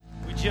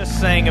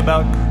just saying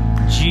about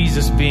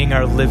Jesus being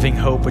our living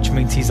hope, which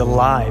means he's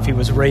alive. He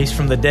was raised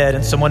from the dead.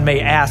 And someone may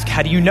ask,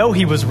 how do you know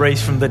he was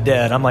raised from the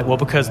dead? I'm like, well,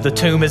 because the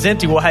tomb is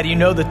empty. Well, how do you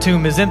know the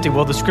tomb is empty?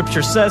 Well, the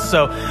scripture says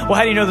so. Well,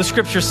 how do you know the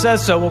scripture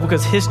says so? Well,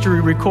 because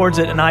history records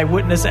it, and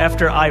eyewitness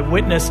after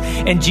eyewitness.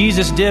 And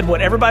Jesus did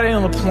what everybody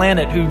on the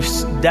planet who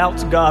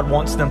doubts God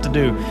wants them to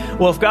do.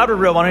 Well, if God were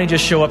real, why don't he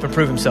just show up and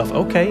prove himself?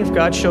 Okay, if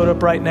God showed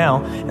up right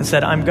now and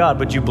said, I'm God,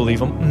 would you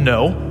believe him?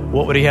 No.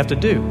 What would he have to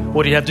do?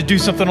 Would he have to do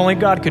something only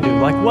God could do?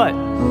 Like what?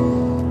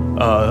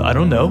 I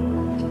don't know.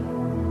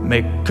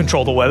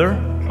 Control the weather.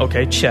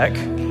 Okay, check.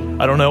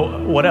 I don't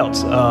know. What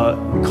else?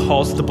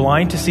 Cause the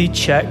blind to see.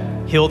 Check.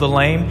 Heal the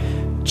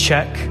lame.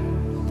 Check.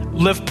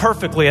 Live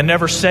perfectly and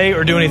never say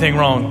or do anything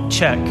wrong.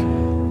 Check.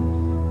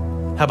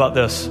 How about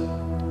this?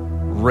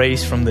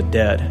 Raise from the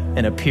dead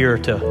and appear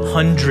to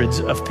hundreds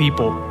of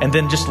people, and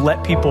then just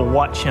let people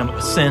watch him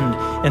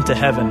ascend into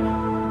heaven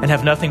and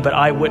have nothing but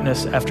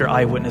eyewitness after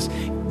eyewitness.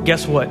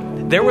 Guess what?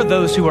 There were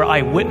those who were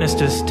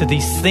eyewitnesses to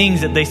these things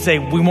that they say,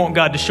 we want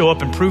God to show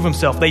up and prove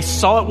himself. They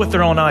saw it with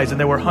their own eyes, and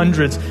there were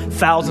hundreds,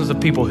 thousands of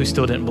people who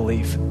still didn't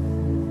believe.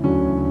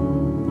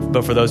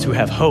 But for those who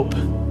have hope,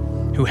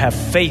 who have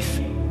faith,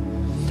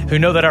 who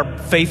know that our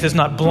faith is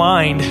not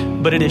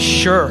blind, but it is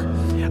sure.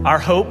 Our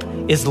hope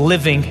is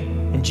living,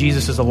 and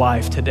Jesus is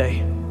alive today.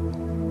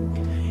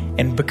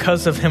 And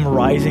because of him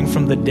rising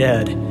from the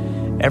dead,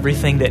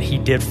 everything that he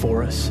did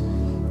for us,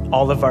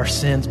 all of our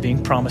sins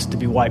being promised to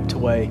be wiped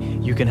away,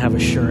 you can have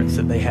assurance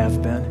that they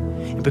have been.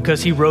 And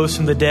because he rose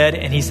from the dead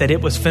and he said it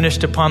was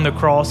finished upon the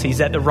cross, he's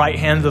at the right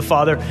hand of the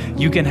Father,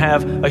 you can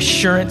have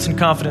assurance and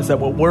confidence that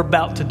what we're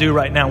about to do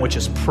right now, which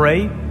is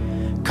pray,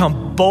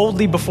 come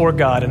boldly before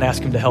God and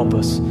ask him to help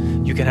us,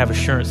 you can have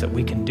assurance that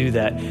we can do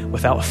that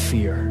without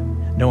fear,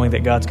 knowing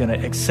that God's going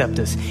to accept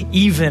us,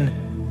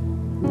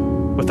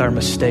 even with our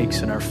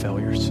mistakes and our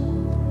failures.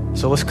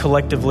 So let's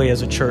collectively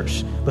as a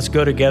church, let's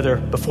go together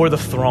before the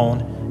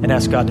throne and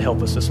ask God to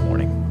help us this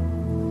morning.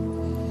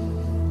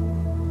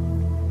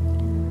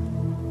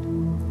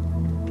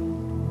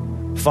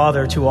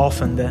 Father, too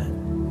often that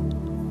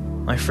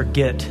I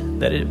forget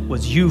that it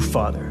was you,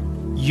 Father.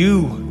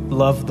 You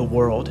loved the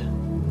world,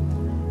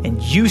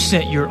 and you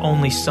sent your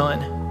only Son.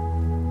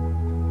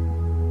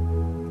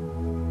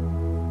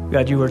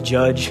 God, you are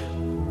judge.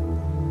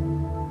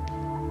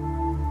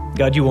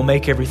 God, you will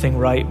make everything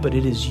right, but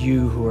it is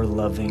you who are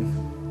loving.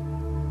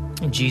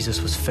 And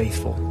Jesus was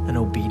faithful and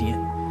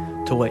obedient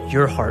to what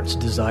your heart's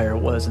desire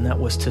was, and that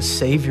was to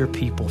save your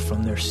people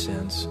from their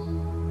sins.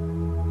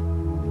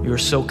 You are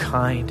so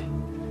kind,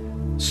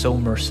 so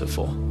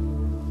merciful.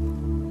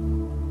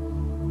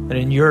 And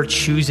in your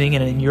choosing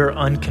and in your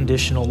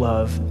unconditional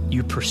love,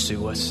 you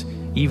pursue us,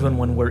 even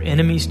when we're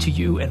enemies to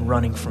you and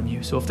running from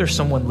you. So if there's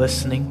someone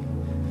listening,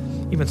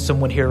 even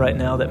someone here right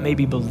now that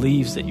maybe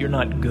believes that you're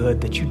not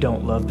good, that you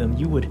don't love them,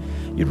 you'd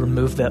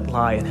remove that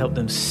lie and help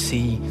them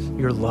see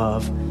your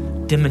love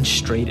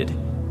demonstrated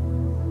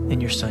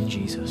in your Son,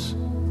 Jesus.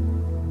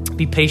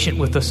 Be patient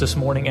with us this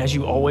morning as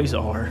you always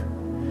are.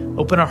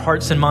 Open our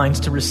hearts and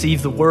minds to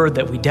receive the word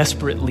that we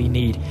desperately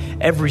need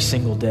every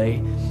single day.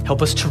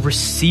 Help us to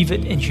receive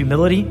it in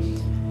humility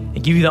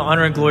and give you the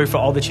honor and glory for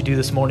all that you do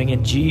this morning.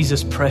 In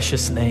Jesus'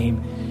 precious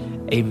name,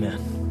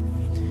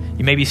 amen.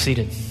 You may be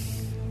seated.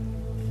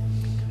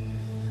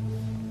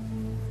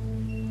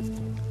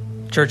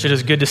 Church, it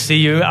is good to see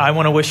you. I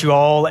want to wish you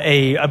all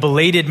a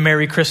belated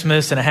Merry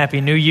Christmas and a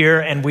Happy New Year.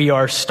 And we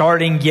are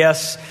starting,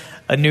 yes,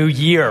 a new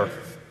year.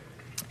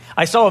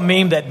 I saw a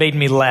meme that made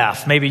me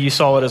laugh. Maybe you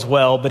saw it as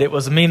well, but it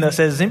was a meme that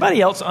says, is anybody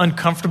else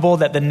uncomfortable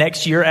that the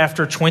next year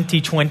after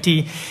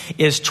 2020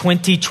 is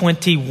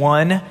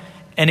 2021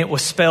 and it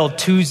was spelled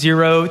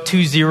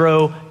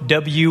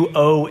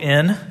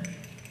 2020WON?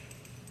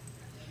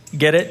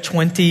 Get it?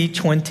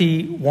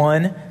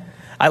 2021.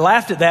 I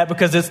laughed at that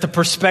because it's the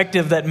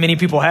perspective that many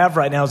people have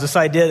right now, is this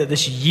idea that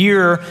this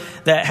year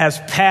that has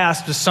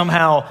passed is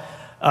somehow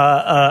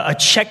a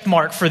check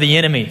mark for the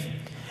enemy.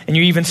 And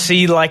you even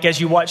see, like,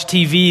 as you watch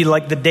TV,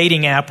 like the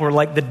dating app where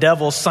like the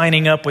devil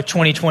signing up with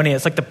 2020.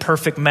 It's like the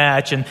perfect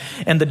match. And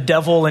the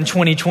devil and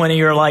 2020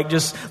 are like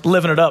just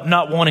living it up,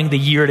 not wanting the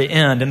year to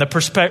end. And the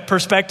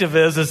perspective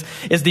is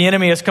the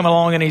enemy has come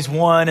along and he's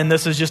won. And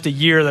this is just a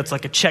year that's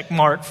like a check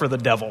mark for the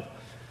devil.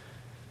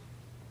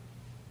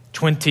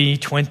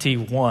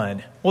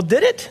 2021. Well,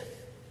 did it?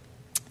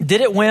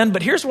 Did it win?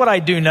 But here's what I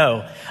do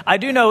know. I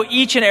do know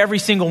each and every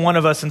single one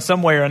of us in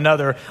some way or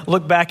another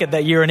look back at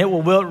that year, and it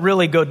will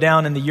really go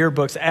down in the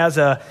yearbooks as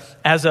a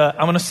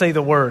I'm going to say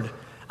the word.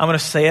 I'm going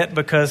to say it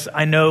because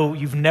I know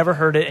you've never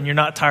heard it and you're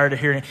not tired of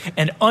hearing it.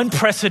 An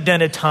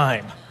unprecedented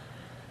time.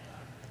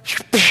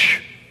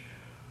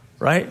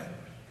 Right?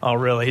 Oh,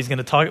 really? He's going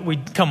to talk.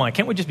 Come on,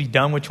 can't we just be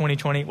done with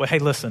 2020? Well, hey,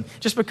 listen,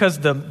 just because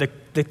the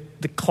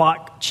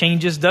clock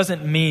changes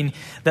doesn't mean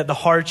that the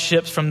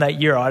hardships from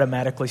that year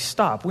automatically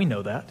stop. We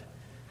know that.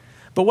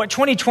 But what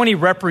 2020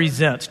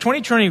 represents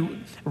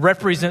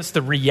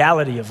the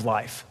reality of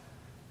life.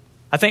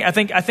 I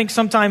think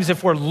sometimes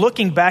if we're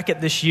looking back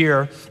at this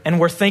year and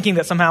we're thinking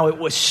that somehow it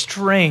was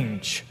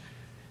strange,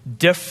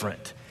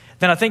 different,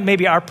 then I think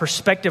maybe our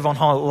perspective on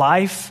how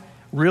life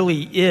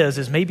really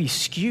is maybe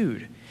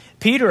skewed.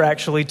 Peter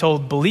actually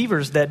told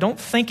believers that don't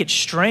think it's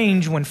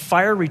strange when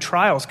fiery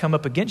trials come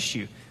up against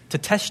you to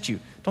test you.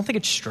 Don't think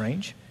it's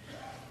strange.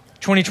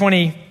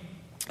 2020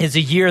 is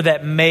a year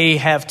that may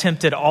have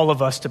tempted all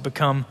of us to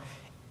become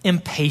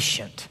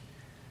impatient.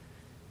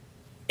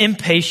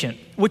 Impatient,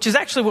 which is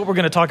actually what we're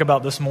going to talk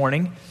about this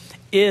morning,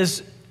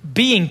 is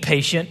being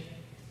patient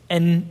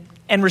and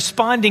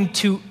responding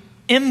to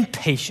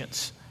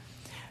impatience.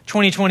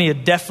 2020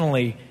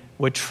 definitely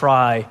would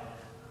try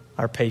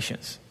our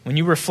patience. When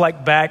you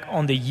reflect back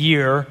on the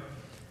year,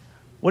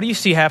 what do you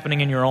see happening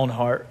in your own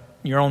heart,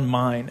 your own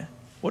mind?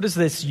 What has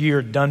this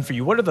year done for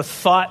you? What are the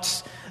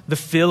thoughts, the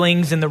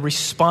feelings, and the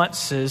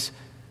responses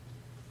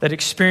that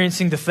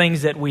experiencing the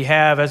things that we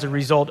have as a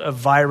result of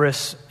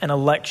virus and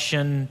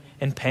election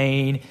and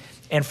pain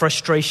and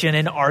frustration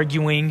and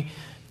arguing,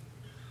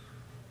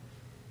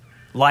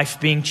 life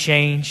being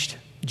changed,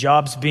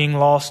 jobs being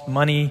lost,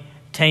 money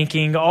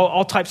tanking,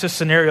 all types of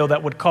scenario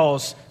that would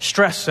cause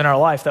stress in our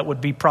life, that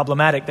would be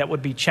problematic, that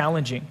would be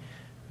challenging,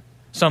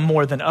 some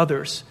more than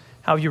others.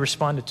 How have you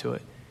responded to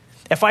it?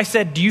 If I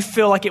said, do you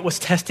feel like it was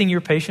testing your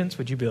patience?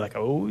 Would you be like,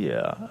 oh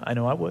yeah, I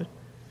know I would.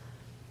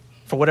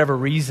 For whatever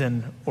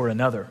reason or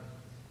another.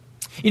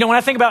 You know, when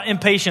I think about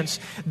impatience,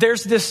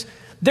 there's this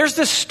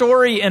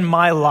story in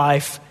my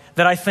life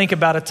that I think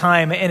about a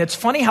time, and it's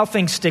funny how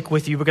things stick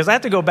with you, because I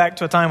have to go back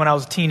to a time when I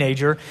was a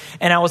teenager,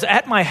 and I was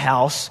at my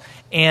house,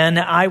 and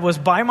I was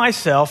by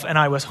myself, and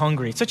I was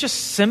hungry. It's such a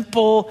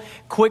simple,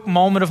 quick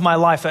moment of my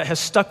life that has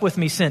stuck with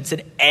me since.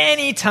 And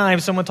any time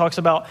someone talks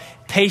about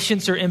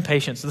patience or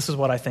impatience, this is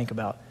what I think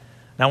about.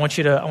 And I want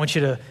you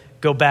to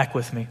go back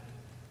with me.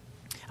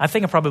 I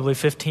think I'm probably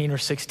 15 or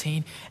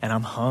 16, and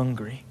I'm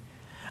hungry.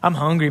 I'm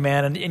hungry,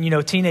 man. And you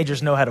know,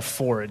 teenagers know how to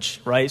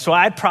forage, right? So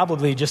I'd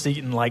probably just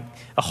eaten like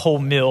a whole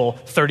meal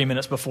 30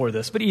 minutes before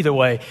this. But either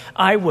way,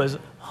 I was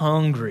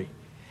hungry.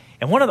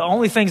 And one of the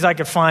only things I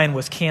could find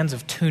was cans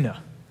of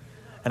tuna.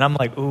 And I'm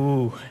like,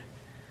 ooh,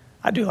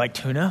 I do like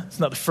tuna. It's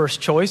not the first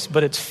choice,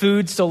 but it's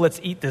food, so let's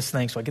eat this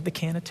thing. So I get the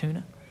can of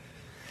tuna.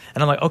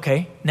 And I'm like,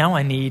 okay, now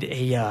I need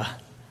a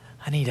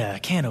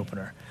can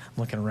opener. I'm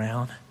looking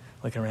around.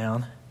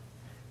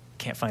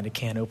 Can't find a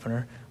can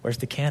opener. Where's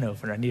the can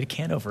opener? I need a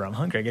can opener. I'm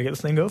hungry. I gotta get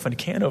this thing open. A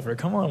can opener.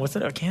 Come on, what's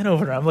it? A can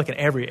opener. I'm looking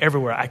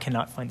everywhere. I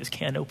cannot find this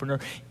can opener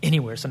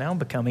anywhere. So now I'm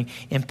becoming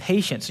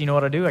impatient. So you know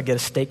what I do? I get a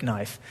steak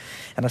knife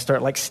and I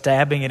start like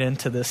stabbing it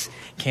into this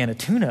can of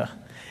tuna.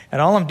 And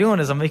all I'm doing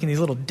is I'm making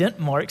these little dent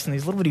marks and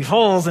these little bitty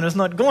holes, and it's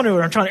not going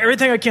anywhere. I'm trying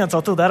everything I can, so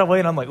I'll throw that away,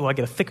 and I'm like, oh, I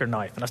get a thicker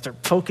knife. And I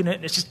start poking it,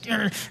 and it's just,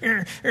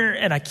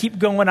 and I keep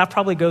going. I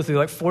probably go through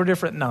like 4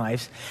 different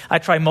knives. I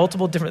try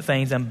multiple different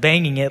things. I'm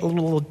banging it.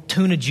 Little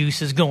tuna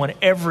juice is going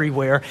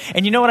everywhere.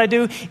 And you know what I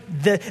do?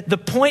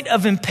 The point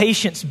of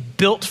impatience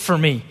built for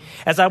me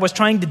as I was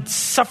trying to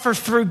suffer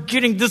through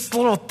getting this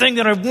little thing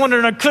that I wanted,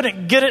 and I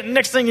couldn't get it. And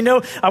next thing you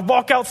know, I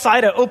walk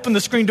outside, I open the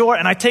screen door,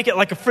 and I take it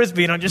like a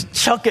Frisbee, and I just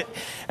chuck it,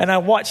 and I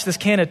watch this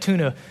can of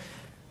tuna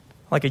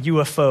like a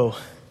UFO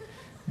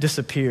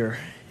disappear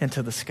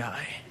into the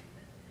sky.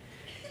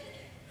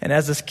 And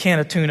as this can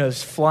of tuna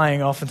is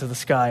flying off into the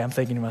sky, I'm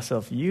thinking to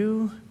myself,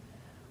 you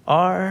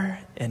are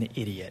an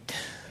idiot.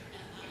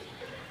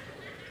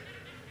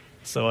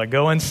 So I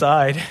go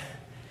inside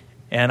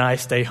and I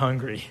stay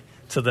hungry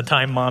till the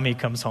time mommy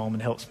comes home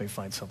and helps me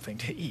find something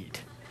to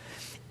eat.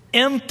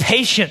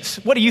 Impatience.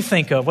 What do you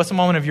think of? What's a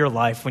moment of your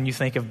life when you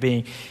think of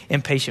being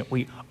impatient?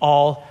 We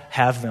all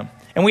have them.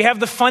 And we have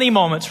the funny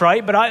moments,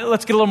 right? But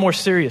let's get a little more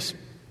serious.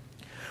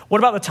 What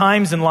about the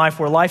times in life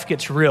where life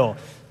gets real?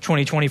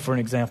 2020, for an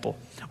example.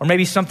 Or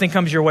maybe something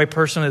comes your way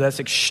personally that's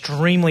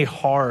extremely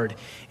hard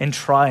and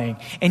trying,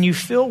 and you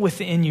feel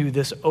within you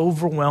this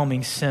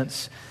overwhelming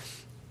sense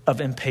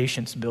of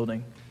impatience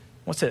building.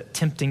 What's it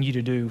tempting you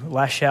to do?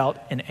 Lash out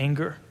in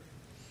anger?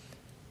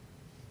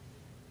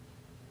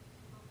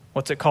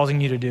 What's it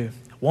causing you to do?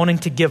 Wanting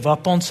to give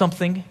up on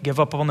something, give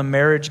up on the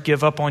marriage,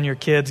 give up on your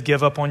kids,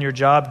 give up on your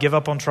job, give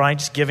up on trying,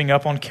 just giving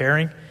up on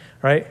caring,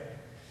 right?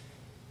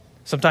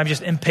 Sometimes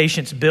just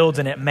impatience builds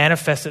and it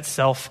manifests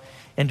itself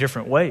in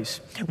different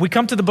ways. We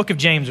come to the book of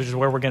James, which is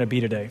where we're going to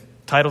be today.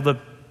 Title the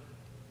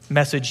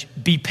message,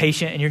 Be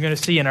Patient, and you're going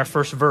to see in our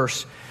first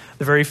verse,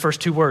 the very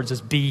first 2 words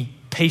is be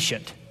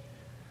patient.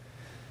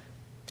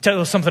 Tell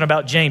us something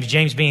about James.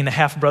 James being the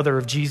half-brother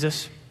of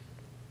Jesus.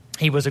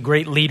 He was a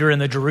great leader in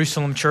the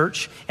Jerusalem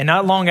church. And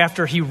not long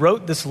after he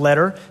wrote this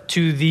letter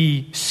to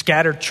the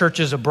scattered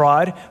churches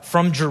abroad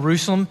from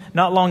Jerusalem,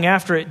 not long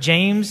after it,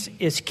 James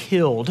is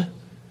killed.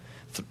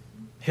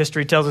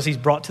 History tells us he's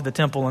brought to the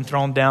temple and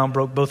thrown down,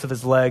 broke both of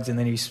his legs, and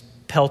then he's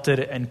pelted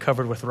and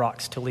covered with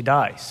rocks till he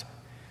dies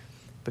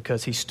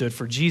because he stood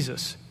for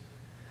Jesus.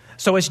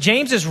 So as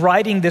James is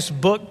writing this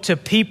book to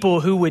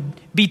people who would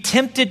be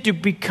tempted to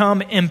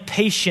become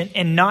impatient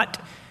and not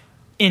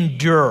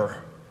endure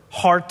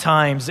hard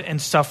times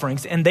and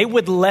sufferings, and they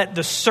would let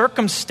the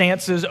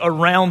circumstances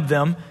around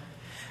them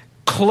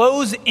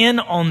close in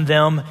on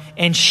them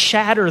and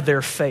shatter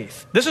their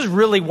faith. This is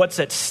really what's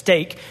at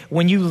stake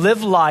when you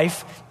live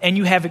life and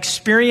you have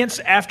experience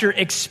after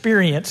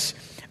experience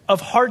of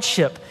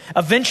hardship.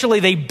 Eventually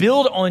they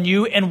build on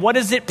you, and what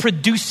is it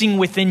producing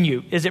within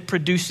you? Is it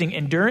producing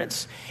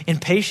endurance and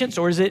patience,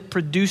 or is it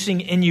producing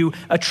in you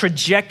a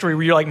trajectory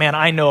where you're like, man,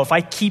 I know if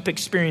I keep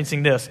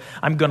experiencing this,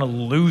 I'm going to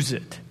lose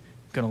it.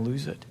 I'm going to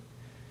lose it.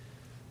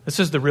 This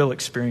is the real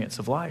experience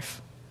of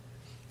life.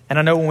 And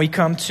I know when we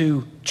come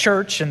to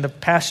church and the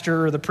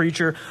pastor or the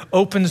preacher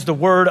opens the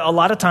word, a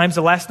lot of times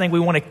the last thing we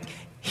want to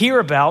hear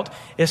about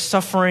is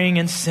suffering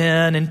and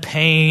sin and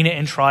pain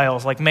and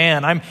trials. Like,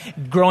 man, I'm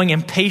growing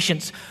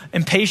impatient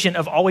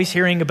of always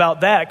hearing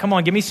about that. Come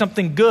on, give me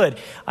something good.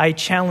 I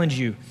challenge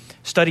you.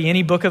 Study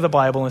any book of the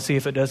Bible and see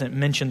if it doesn't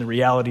mention the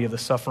reality of the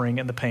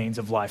suffering and the pains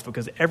of life.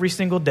 Because every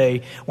single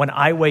day when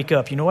I wake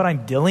up, you know what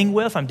I'm dealing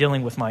with? I'm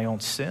dealing with my own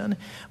sin,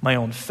 my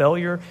own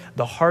failure,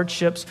 the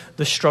hardships,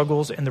 the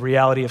struggles, and the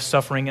reality of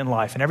suffering in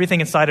life. And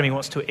everything inside of me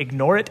wants to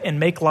ignore it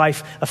and make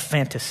life a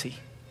fantasy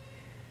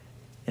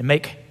and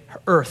make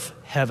earth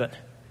heaven.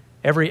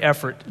 Every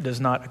effort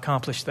does not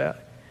accomplish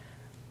that.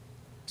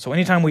 So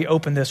anytime we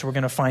open this, we're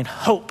going to find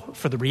hope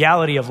for the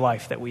reality of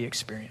life that we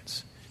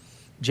experience.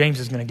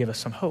 James is going to give us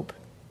some hope.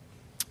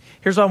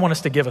 Here's what I want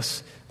us to give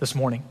us this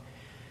morning.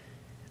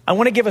 I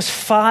want to give us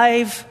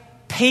 5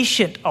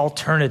 patient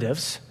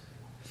alternatives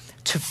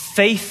to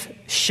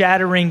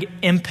faith-shattering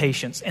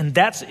impatience. And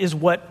that is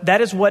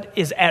what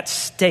is at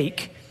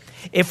stake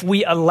if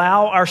we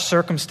allow our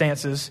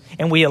circumstances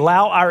and we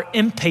allow our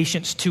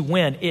impatience to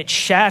win. It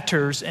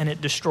shatters and it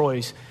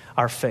destroys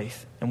our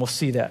faith. And we'll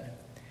see that.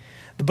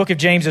 The book of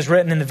James is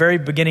written in the very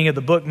beginning of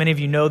the book. Many of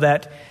you know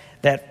that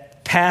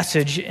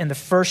passage in the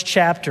first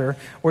chapter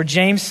where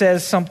James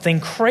says something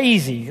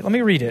crazy. Let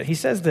me read it. He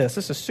says this.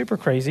 This is super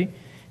crazy.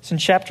 It's in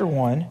chapter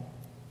 1.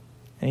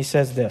 And he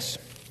says this.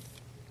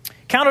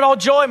 Count it all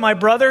joy, my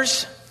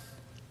brothers,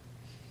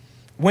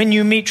 when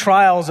you meet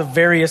trials of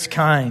various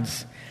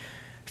kinds.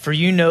 For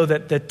you know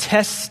that the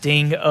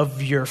testing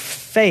of your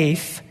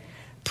faith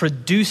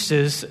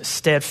produces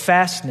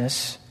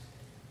steadfastness,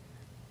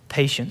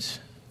 patience.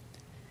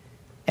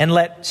 And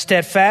let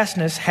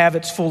steadfastness have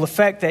its full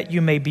effect, that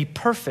you may be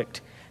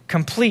perfect,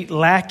 complete,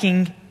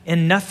 lacking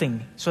in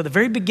nothing. So at the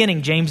very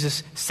beginning, James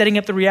is setting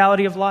up the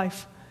reality of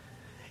life.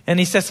 And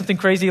he says something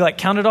crazy like,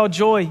 count it all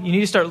joy. You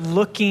need to start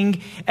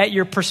looking at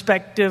your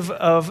perspective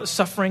of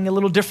suffering a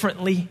little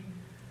differently.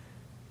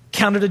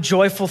 Count it a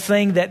joyful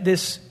thing that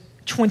this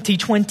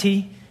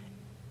 2020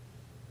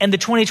 and the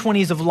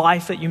 2020s of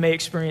life that you may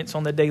experience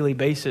on a daily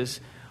basis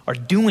are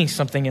doing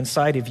something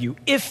inside of you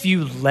if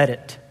you let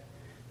it.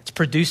 It's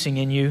producing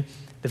in you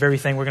the very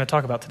thing we're going to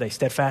talk about today,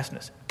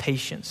 steadfastness,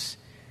 patience,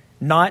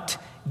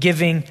 not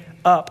giving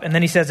up. And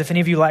then he says, if any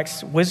of you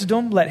lacks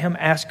wisdom, let him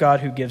ask God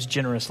who gives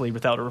generously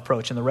without a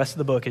reproach. And the rest of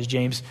the book is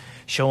James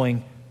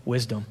showing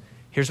wisdom.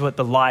 Here's what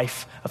the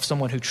life of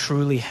someone who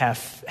truly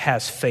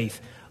has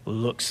faith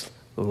looks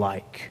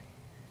like.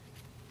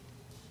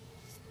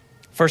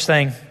 First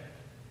thing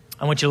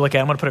I want you to look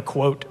at, I'm going to put a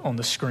quote on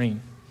the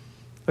screen.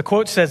 The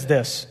quote says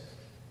this: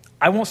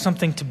 I want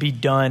something to be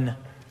done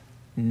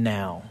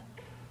now.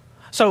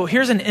 So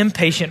here's an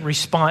impatient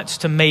response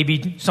to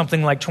maybe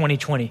something like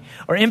 2020,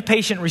 or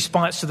impatient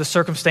response to the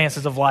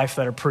circumstances of life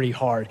that are pretty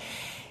hard.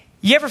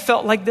 You ever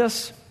felt like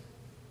this?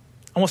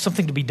 I want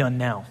something to be done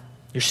now.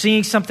 You're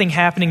seeing something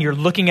happening, you're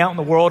looking out in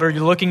the world, or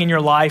you're looking in your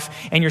life,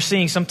 and you're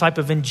seeing some type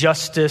of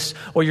injustice,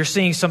 or you're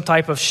seeing some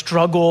type of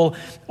struggle,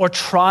 or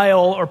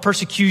trial, or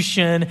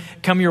persecution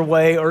come your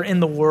way, or in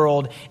the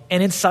world,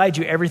 and inside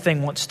you,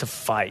 everything wants to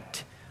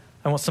fight.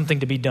 I want something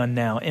to be done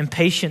now.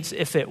 Impatience,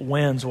 if it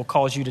wins, will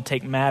cause you to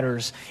take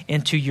matters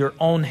into your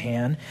own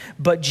hand.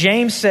 But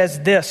James says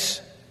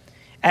this: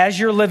 as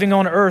you're living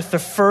on earth, the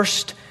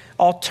first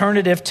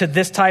alternative to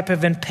this type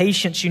of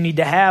impatience you need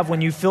to have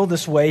when you feel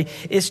this way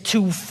is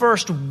to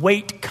first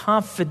wait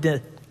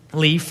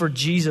confidently for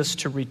Jesus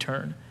to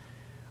return.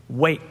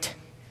 Wait.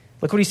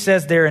 Look what he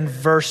says there in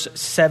verse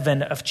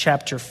 7 of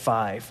chapter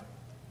 5.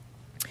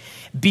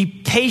 Be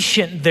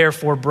patient,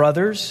 therefore,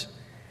 brothers,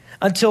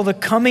 until the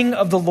coming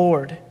of the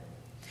Lord.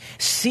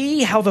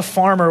 See how the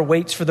farmer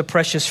waits for the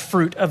precious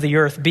fruit of the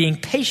earth, being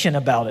patient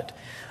about it,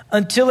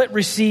 until it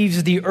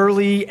receives the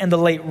early and the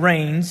late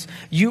rains.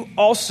 You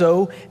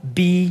also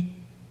be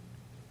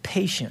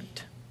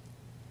patient.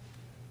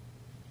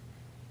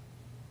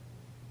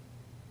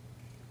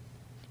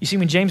 You see,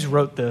 when James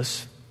wrote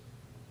this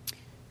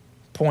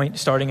point,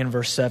 starting in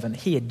verse 7,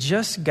 he had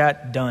just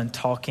got done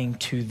talking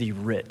to the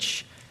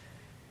rich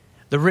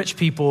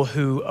people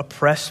who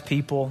oppress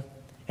people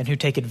and who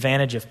take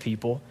advantage of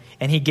people.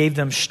 And he gave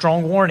them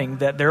strong warning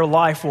that their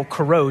life will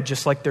corrode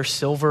just like their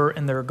silver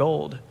and their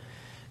gold.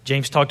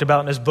 James talked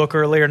about in his book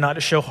earlier not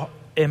to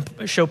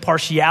show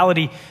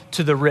partiality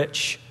to the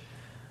rich,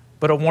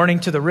 but a warning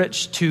to the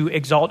rich to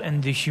exalt in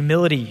the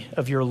humility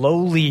of your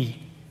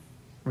lowly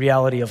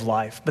reality of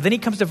life. But then he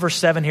comes to verse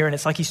 7 here, and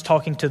it's like he's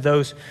talking to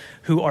those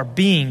who are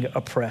being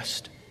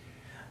oppressed.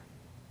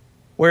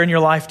 Where in your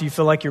life do you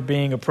feel like you're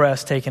being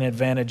oppressed, taken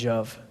advantage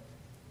of?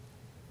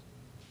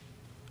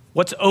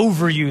 What's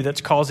over you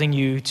that's causing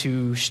you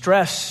to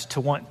stress,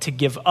 to want to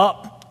give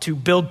up, to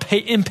build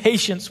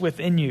impatience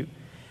within you?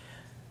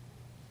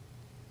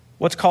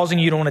 What's causing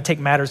you to want to take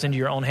matters into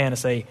your own hand and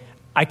say,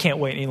 I can't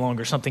wait any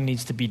longer. Something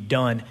needs to be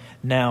done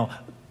now.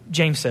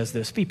 James says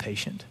this, be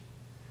patient.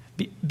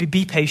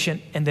 Be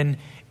patient. And then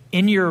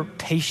in your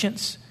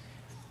patience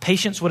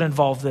would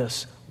involve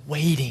this,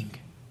 waiting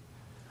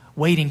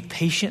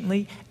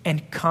patiently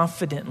and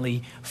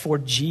confidently for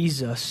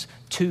Jesus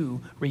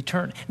to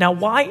return. Now,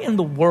 why in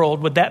the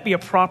world would that be a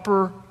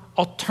proper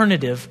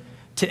alternative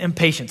to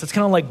impatience? It's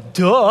kind of like,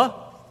 duh,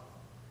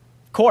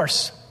 of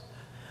course.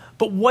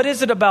 But what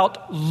is it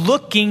about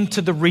looking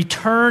to the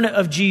return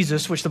of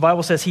Jesus, which the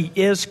Bible says he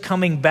is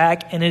coming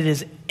back and it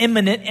is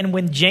imminent? And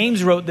when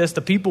James wrote this,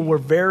 the people were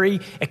very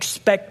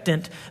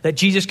expectant that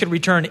Jesus could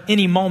return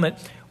any moment.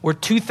 We're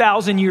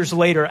 2,000 years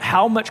later.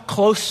 How much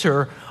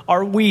closer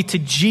are we to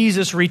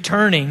Jesus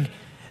returning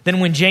than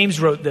when James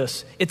wrote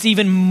this? It's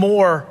even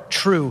more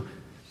true.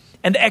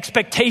 And the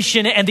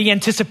expectation and the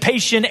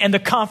anticipation and the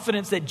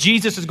confidence that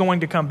Jesus is going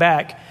to come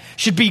back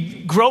should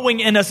be growing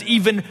in us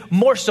even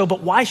more so.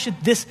 But why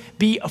should this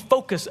be a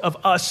focus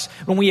of us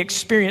when we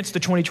experience the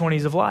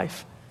 2020s of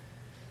life?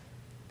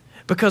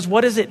 Because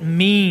what does it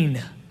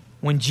mean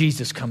when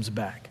Jesus comes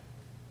back?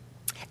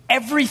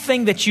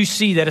 Everything that you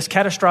see that is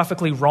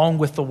catastrophically wrong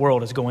with the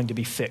world is going to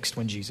be fixed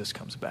when Jesus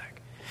comes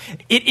back.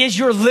 It is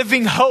your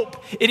living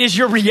hope. It is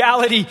your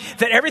reality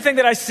that everything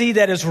that I see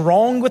that is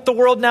wrong with the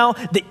world now,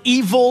 the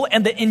evil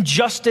and the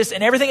injustice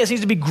and everything that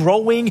seems to be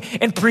growing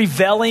and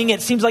prevailing,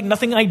 it seems like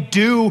nothing I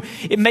do,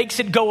 it makes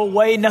it go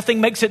away.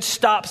 Nothing makes it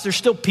stop. There's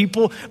still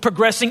people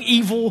progressing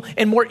evil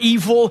and more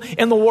evil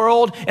in the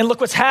world. And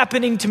look what's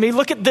happening to me.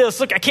 Look at this.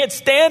 Look, I can't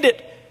stand it.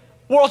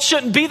 The world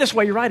shouldn't be this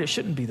way. You're right. It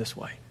shouldn't be this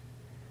way.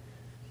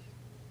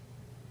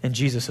 And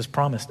Jesus has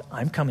promised,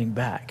 I'm coming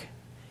back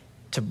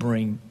to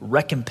bring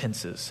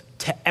recompenses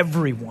to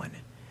everyone.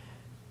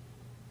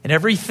 And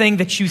everything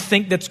that you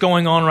think that's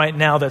going on right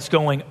now that's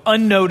going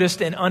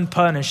unnoticed and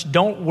unpunished,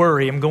 don't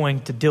worry, I'm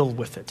going to deal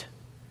with it.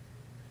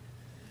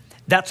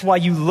 That's why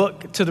you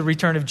look to the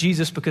return of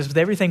Jesus, because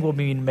everything will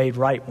be made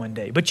right one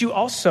day. But you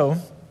also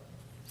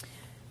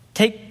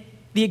take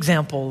the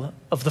example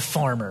of the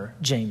farmer,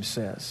 James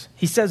says.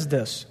 He says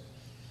this,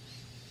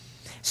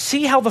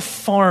 see how the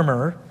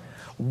farmer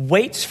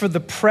waits for the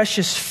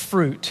precious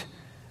fruit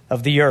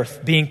of the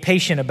earth, being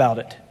patient about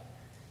it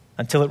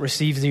until it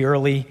receives the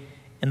early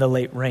and the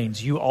late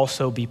rains. You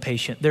also be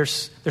patient.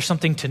 There's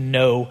something to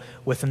know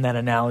within that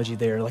analogy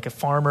there. Like a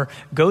farmer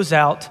goes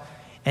out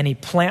and he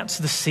plants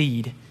the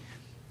seed,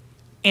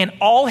 and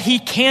all he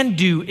can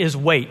do is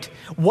wait.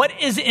 What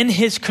is in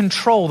his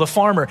control, the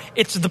farmer?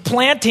 It's the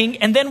planting,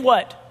 and then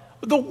what?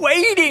 The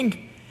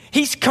waiting.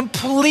 He's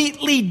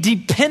completely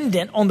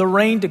dependent on the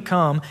rain to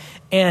come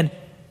and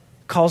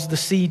cause the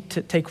seed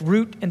to take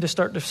root and to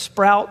start to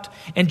sprout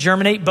and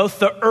germinate. Both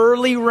the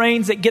early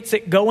rains that gets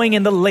it going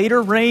and the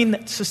later rain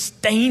that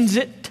sustains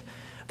it.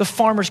 The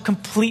farmer's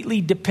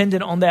completely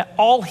dependent on that.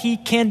 All he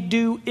can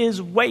do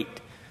is wait,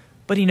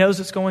 but he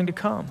knows it's going to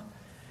come.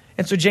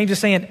 And so James is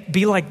saying,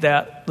 be like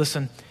that.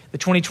 Listen, the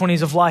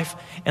 2020s of life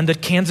and the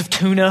cans of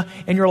tuna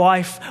in your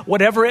life,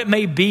 whatever it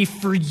may be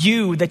for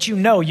you that you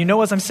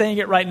know as I'm saying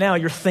it right now,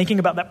 you're thinking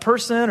about that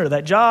person or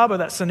that job or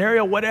that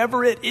scenario,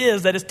 whatever it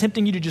is that is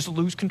tempting you to just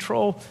lose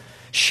control,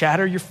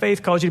 shatter your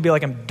faith, cause you to be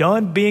like, I'm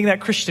done being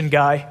that Christian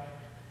guy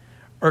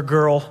or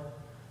girl.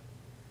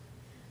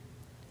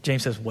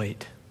 James says,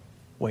 wait.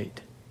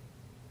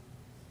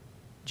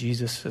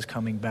 Jesus is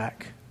coming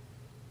back.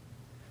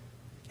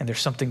 And there's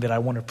something that I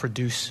want to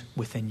produce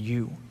within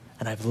you.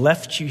 And I've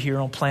left you here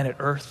on planet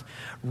Earth.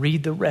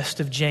 Read the rest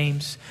of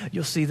James.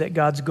 You'll see that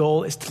God's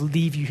goal is to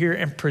leave you here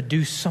and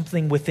produce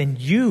something within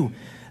you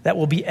that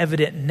will be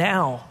evident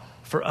now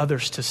for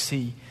others to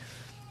see.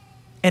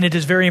 And it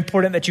is very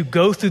important that you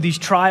go through these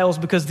trials,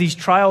 because these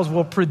trials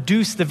will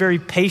produce the very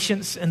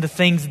patience and the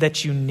things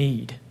that you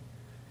need.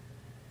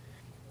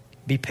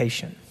 Be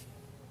patient.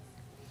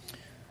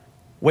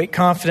 Wait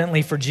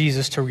confidently for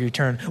Jesus to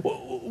return.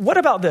 What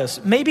about this?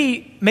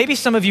 Maybe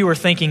some of you are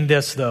thinking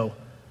this, though.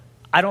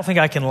 I don't think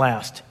I can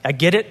last. I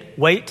get it.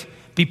 Wait,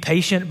 be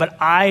patient, but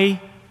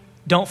I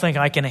don't think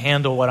I can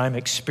handle what I'm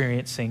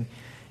experiencing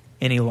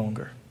any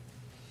longer.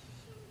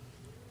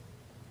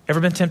 Ever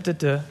been tempted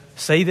to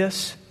say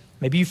this?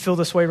 Maybe you feel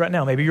this way right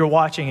now. Maybe you're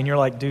watching and you're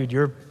like, dude,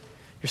 you're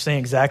saying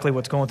exactly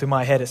what's going through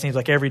my head. It seems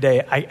like every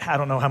day. I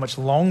don't know how much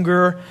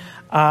longer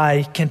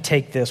I can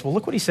take this. Well,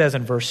 look what he says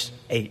in verse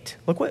 8.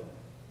 Look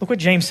what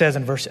James says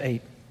in verse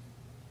 8.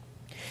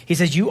 He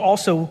says, you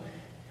also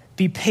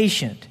be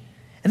patient.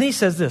 And then he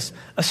says this,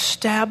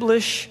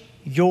 establish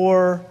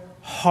your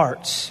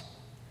hearts,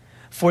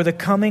 for the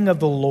coming of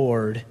the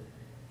Lord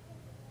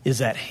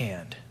is at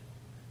hand.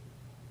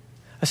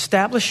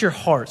 Establish your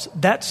hearts.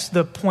 That's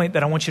the point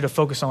that I want you to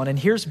focus on. And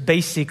here's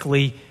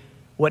basically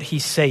what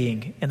he's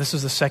saying. And this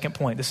is the second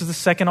point. This is the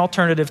second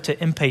alternative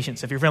to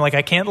impatience. If you're feeling like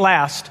I can't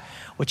last,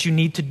 what you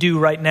need to do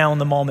right now in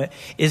the moment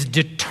is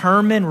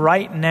determine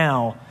right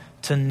now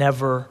to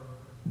never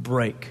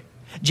break.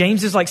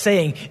 James is like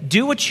saying,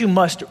 do what you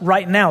must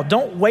right now.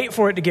 Don't wait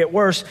for it to get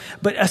worse,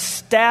 but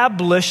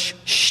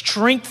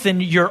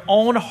strengthen your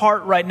own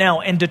heart right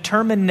now and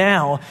determine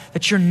now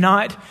that you're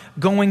not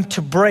going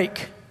to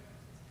break.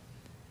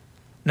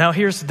 Now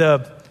here's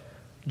the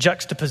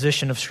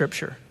juxtaposition of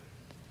Scripture.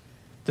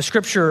 The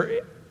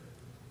Scripture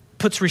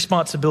puts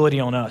responsibility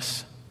on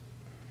us.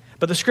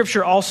 But the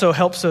Scripture also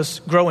helps us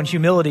grow in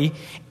humility,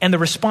 and the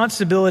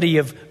responsibility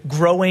of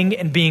growing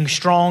and being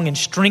strong and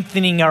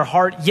strengthening our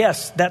heart.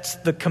 Yes, that's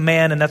the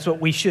command and that's what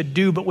we should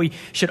do, but we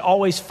should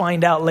always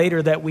find out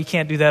later that we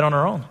can't do that on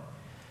our own.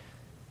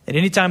 At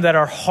any time that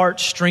our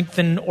hearts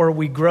strengthen or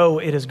we grow,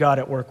 it is God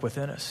at work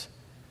within us.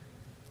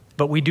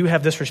 But we do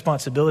have this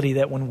responsibility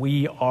that when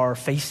we are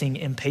facing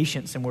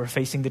impatience and we're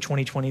facing the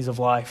 2020s of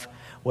life,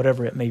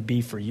 whatever it may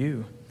be for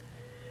you,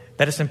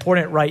 that it's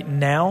important right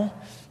now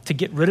to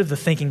get rid of the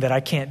thinking that I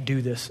can't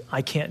do this,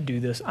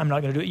 I'm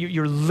not going to do it.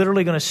 You're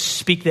literally going to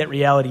speak that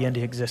reality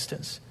into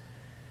existence.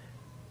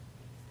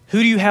 Who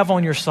do you have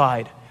on your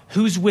side?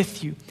 Who's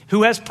with you?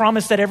 Who has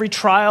promised that every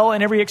trial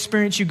and every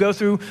experience you go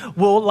through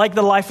will, like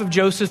the life of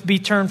Joseph, be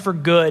turned for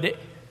good?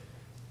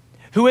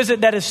 Who is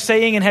it that is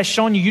saying and has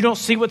shown you don't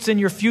see what's in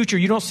your future?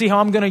 You don't see how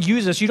I'm going to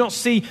use this. You don't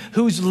see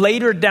who's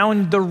later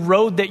down the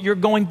road that you're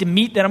going to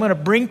meet that I'm going to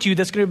bring to you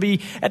that's going to be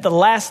at the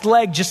last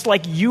leg just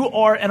like you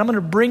are, and I'm going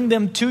to bring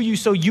them to you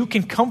so you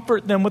can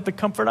comfort them with the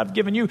comfort I've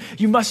given you.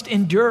 You must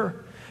endure.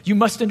 You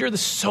must endure. This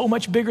is so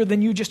much bigger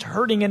than you just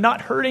hurting and not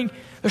hurting.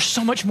 There's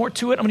so much more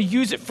to it. I'm going to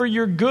use it for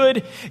your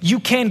good. You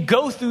can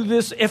go through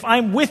this if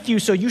I'm with you,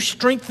 so you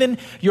strengthen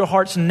your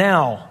hearts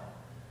now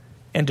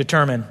and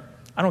determine,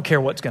 I don't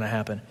care what's going to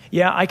happen.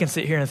 Yeah, I can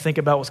sit here and think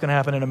about what's going to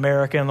happen in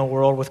America and the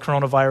world with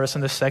coronavirus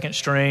and the second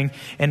string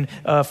and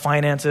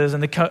finances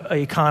and the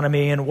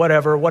economy and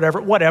whatever.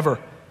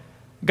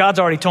 God's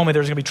already told me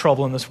there's going to be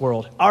trouble in this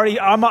world.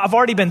 I've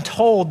already been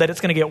told that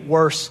it's going to get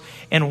worse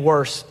and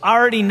worse. I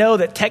already know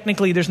that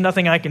technically there's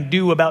nothing I can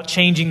do about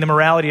changing the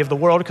morality of the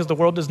world because the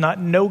world does not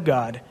know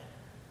God.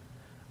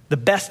 The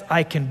best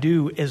I can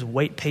do is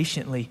wait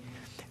patiently,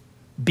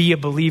 be a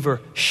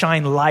believer,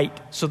 shine light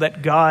so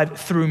that God,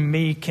 through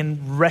me,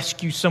 can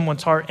rescue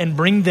someone's heart and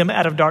bring them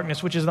out of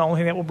darkness, which is the only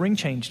thing that will bring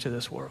change to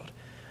this world.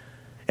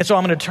 And so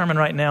I'm going to determine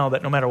right now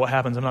that no matter what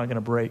happens, I'm not going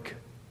to break.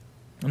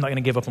 I'm not going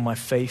to give up on my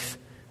faith.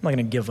 I'm not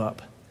going to give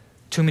up.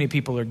 Too many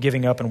people are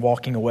giving up and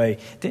walking away.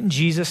 Didn't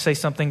Jesus say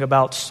something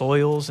about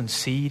soils and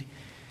seed?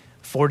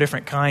 4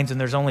 different kinds, and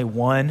there's only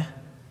one.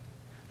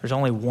 There's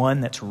only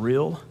one that's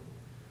real.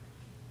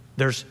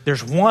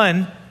 There's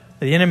one.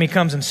 The enemy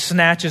comes and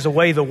snatches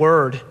away the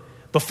word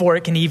before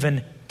it can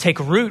even take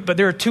root. But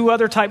there are 2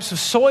 other types of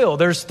soil.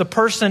 There's the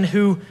person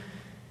who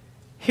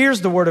hears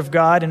the word of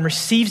God and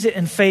receives it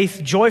in faith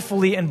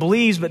joyfully and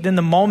believes, but then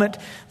the moment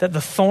that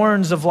the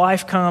thorns of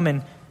life come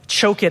and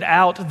choke it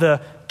out,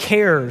 the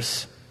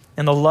cares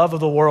and the love of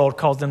the world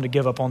cause them to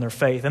give up on their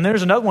faith. And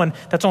there's another one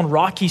that's on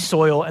rocky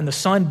soil, and the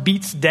sun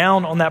beats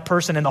down on that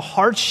person, and the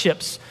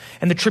hardships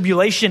and the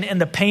tribulation and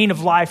the pain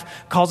of life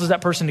causes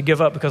that person to give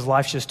up because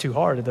life's just too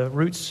hard. The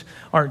roots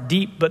aren't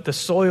deep, but the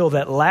soil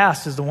that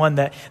lasts is the one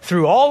that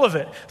through all of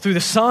it, through the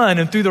sun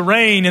and through the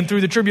rain and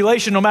through the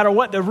tribulation, no matter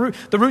what, the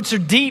roots are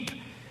deep.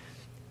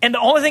 And the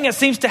only thing that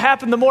seems to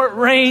happen, the more it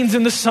rains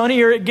and the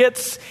sunnier it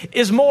gets,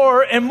 is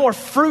more and more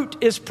fruit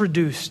is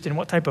produced. And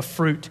what type of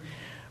fruit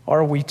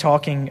are we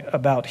talking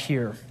about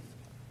here?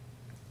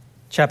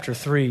 Chapter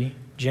 3,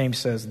 James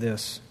says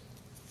this.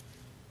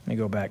 Let me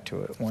go back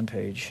to it, one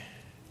page.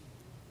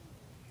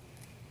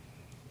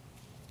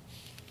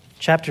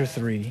 Chapter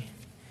 3,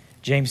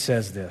 James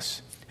says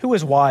this. Who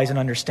is wise and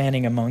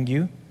understanding among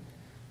you?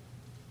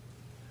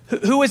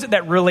 Who is it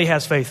that really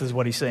has faith is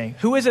what he's saying.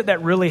 Who is it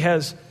that really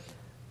has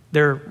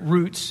their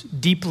roots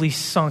deeply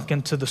sunk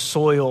into the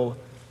soil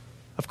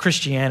of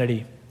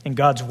Christianity and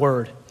God's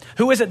word?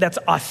 Who is it that's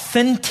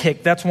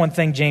authentic? That's one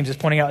thing James is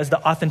pointing out, is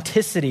the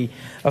authenticity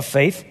of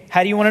faith.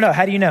 How do you want to know?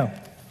 How do you know?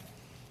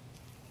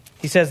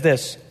 He says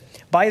this,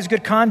 by his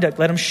good conduct,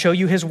 let him show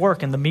you his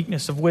work in the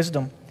meekness of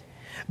wisdom.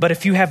 But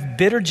if you have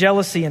bitter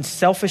jealousy and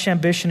selfish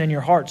ambition in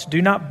your hearts,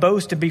 do not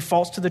boast and be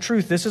false to the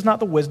truth. This is not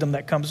the wisdom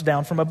that comes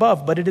down from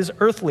above, but it is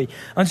earthly,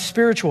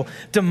 unspiritual,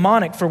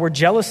 demonic. For where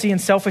jealousy and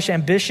selfish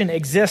ambition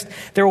exist,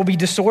 there will be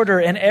disorder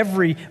and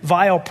every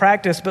vile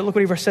practice. But look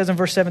what he says in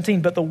verse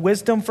 17. But the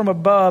wisdom from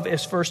above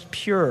is first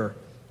pure,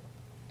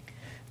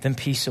 then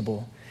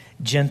peaceable,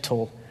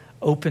 gentle,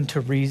 open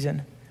to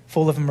reason,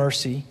 full of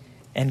mercy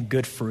and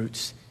good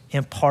fruits,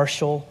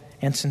 impartial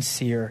and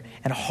sincere,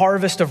 and a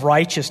harvest of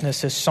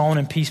righteousness is sown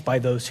in peace by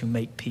those who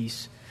make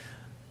peace.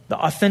 The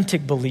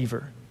authentic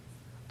believer,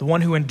 the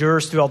one who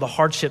endures through all the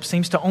hardships,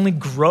 seems to only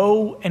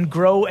grow and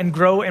grow and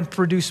grow and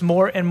produce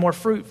more and more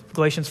fruit.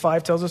 Galatians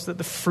 5 tells us that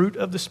the fruit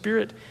of the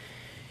Spirit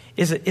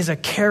is a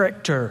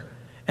character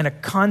and a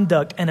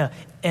conduct and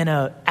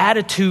a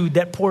attitude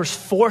that pours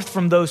forth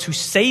from those who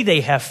say they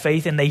have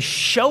faith, and they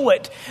show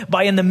it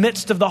by, in the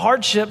midst of the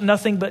hardship,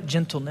 nothing but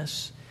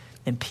gentleness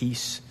and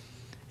peace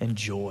and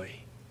joy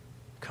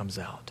comes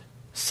out.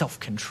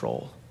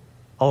 Self-control,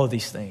 All of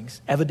these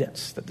things,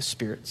 evidence that the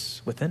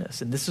Spirit's within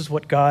us. And this is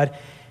what God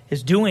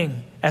is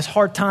doing as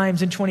hard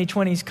times in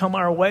 2020s come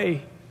our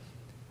way.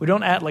 We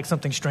don't act like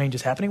something strange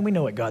is happening. We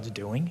know what God's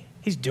doing.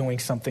 He's doing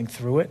something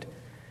through it.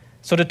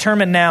 So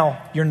determine now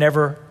you're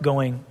never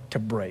going to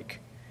break.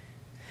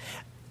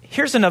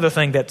 Here's another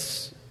thing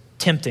that's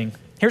tempting.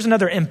 Here's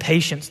another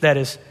impatience that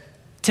is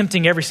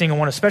tempting every single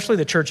one, especially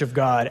the church of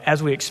God,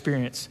 as we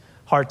experience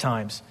hard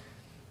times.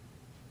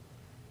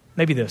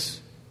 Maybe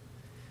this.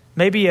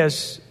 Maybe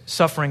as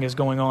suffering is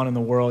going on in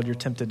the world, you're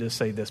tempted to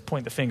say this,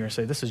 point the finger and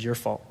say, this is your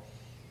fault.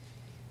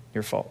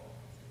 Your fault.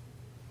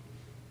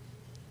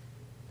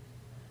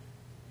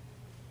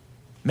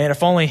 Man,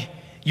 if only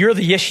you're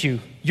the issue,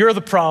 you're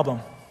the problem.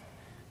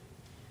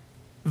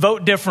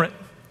 Vote different,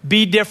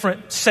 be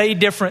different, say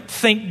different,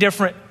 think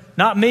different.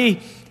 Not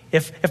me.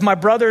 If my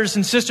brothers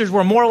and sisters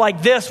were more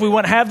like this, we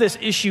wouldn't have this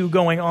issue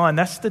going on.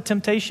 That's the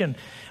temptation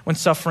when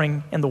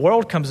suffering in the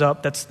world comes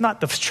up. That's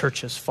not the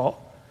church's fault.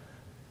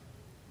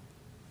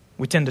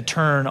 We tend to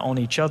turn on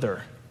each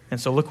other.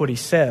 And so look what he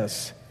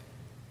says.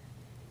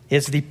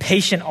 It's the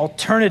patient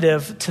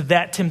alternative to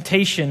that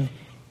temptation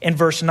in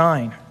verse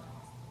 9.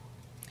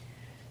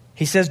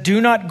 He says,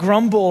 do not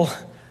grumble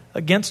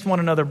against one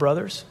another,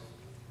 brothers.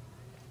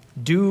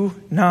 Do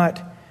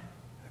not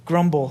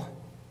grumble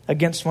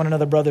against one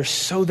another, brothers,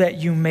 so that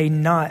you may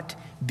not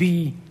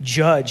be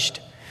judged.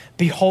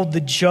 Behold,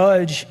 the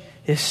judge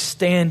is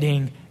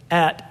standing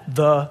at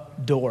the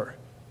door.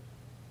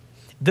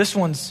 This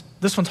one's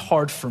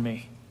hard for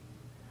me,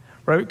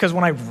 right? Because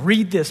when I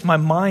read this, my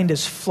mind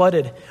is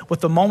flooded with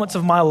the moments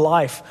of my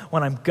life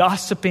when I'm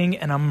gossiping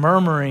and I'm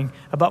murmuring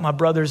about my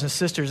brothers and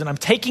sisters, and I'm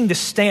taking the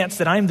stance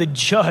that I'm the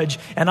judge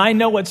and I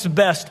know what's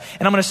best,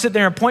 and I'm going to sit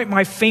there and point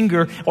my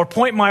finger or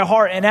point my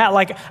heart and act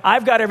like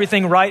I've got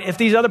everything right. If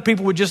these other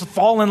people would just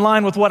fall in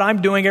line with what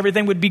I'm doing,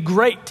 everything would be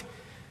great.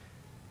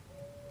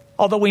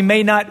 Although we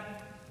may not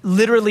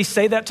literally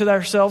say that to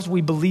ourselves, we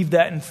believe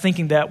that and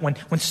thinking that when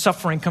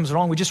suffering comes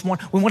along, we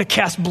want to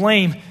cast the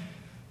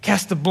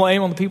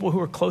blame on the people who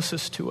are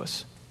closest to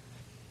us.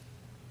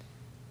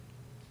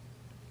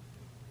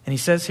 And he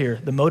says here,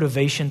 the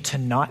motivation to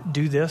not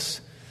do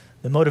this,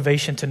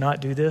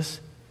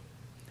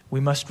 we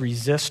must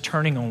resist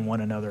turning on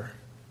one another.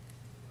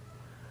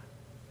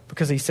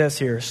 Because he says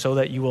here, so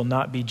that you will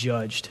not be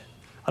judged.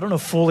 I don't know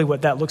fully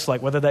what that looks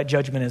like, whether that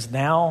judgment is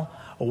now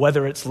or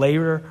whether it's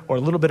later or a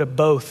little bit of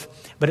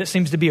both. But it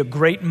seems to be a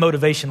great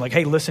motivation. Like,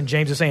 hey, listen,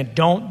 James is saying,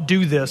 don't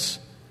do this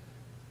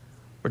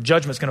or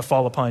judgment's going to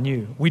fall upon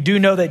you. We do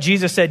know that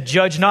Jesus said,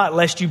 judge not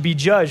lest you be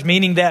judged,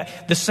 meaning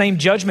that the same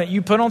judgment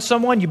you put on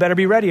someone, you better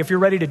be ready. If you're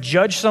ready to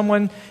judge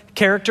someone's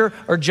character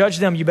or judge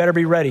them, you better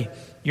be ready.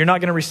 You're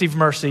not going to receive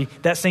mercy.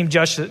 That same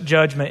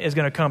judgment is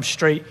going to come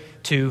straight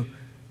to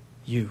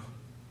you,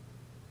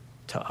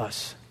 to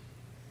us.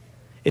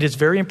 It is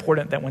very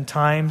important that when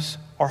times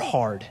are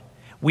hard,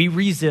 we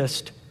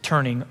resist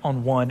turning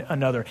on one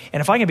another.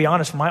 And if I can be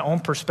honest, from my own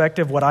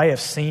perspective, what I have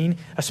seen,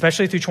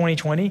 especially through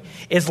 2020,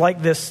 is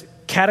like this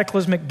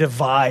cataclysmic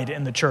divide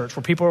in the church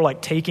where people are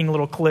like taking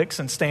little cliques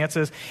and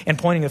stances and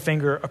pointing the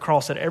finger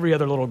across at every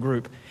other little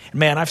group.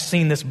 Man, I've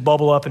seen this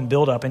bubble up and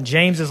build up. And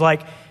James is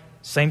like,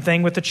 same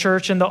thing with the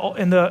church in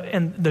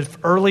the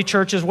early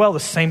church as well. The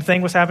same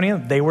thing was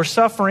happening. They were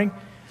suffering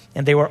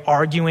and they were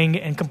arguing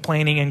and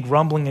complaining and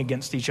grumbling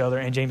against each other.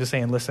 And James is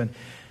saying, listen,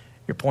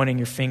 you're pointing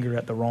your finger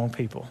at the wrong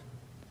people.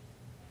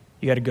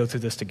 You got to go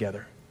through this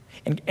together.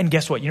 And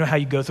guess what? You know how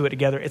you go through it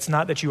together? It's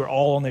not that you are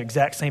all on the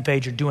exact same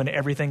page or doing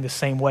everything the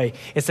same way.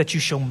 It's that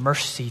you show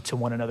mercy to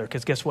one another.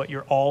 Because guess what?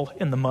 You're all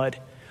in the mud.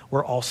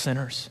 We're all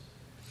sinners.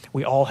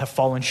 We all have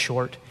fallen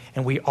short.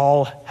 And we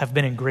all have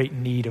been in great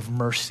need of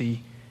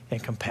mercy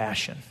and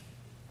compassion.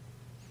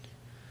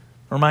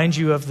 Remind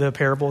you of the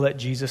parable that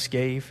Jesus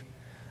gave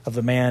of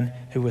the man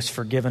who was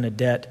forgiven a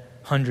debt,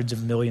 hundreds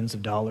of millions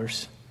of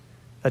dollars.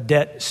 A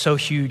debt so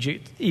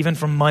huge, even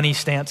from money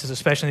stances,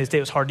 especially in this day,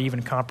 it was hard to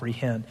even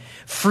comprehend.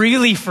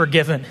 Freely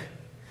forgiven.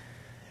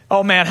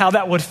 Oh man, how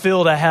that would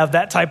feel to have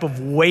that type of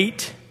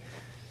weight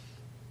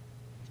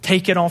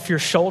taken off your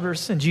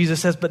shoulders. And Jesus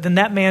says, but then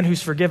that man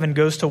who's forgiven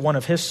goes to one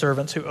of his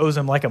servants who owes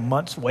him like a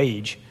month's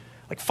wage,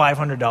 like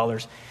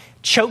 $500,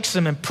 chokes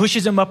him and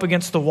pushes him up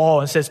against the wall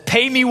and says,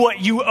 pay me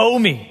what you owe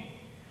me.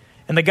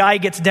 And the guy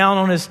gets down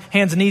on his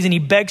hands and knees and he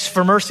begs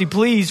for mercy,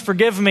 please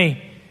forgive me.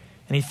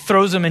 And he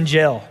throws him in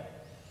jail.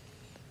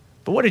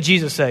 But what did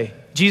Jesus say?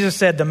 Jesus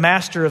said the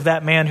master of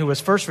that man who was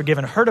first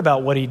forgiven heard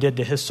about what he did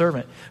to his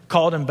servant,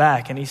 called him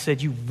back, and he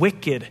said, you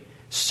wicked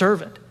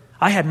servant,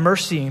 I had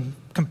mercy and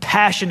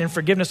compassion and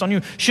forgiveness on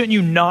you. Shouldn't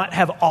you not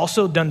have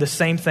also done the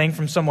same thing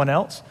from someone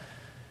else?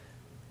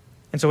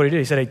 And so what he did,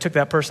 he said he took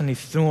that person, he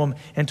threw him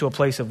into a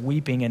place of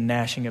weeping and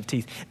gnashing of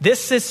teeth.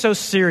 This is so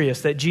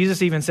serious that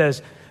Jesus even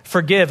says,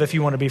 forgive if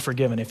you want to be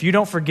forgiven. If you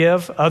don't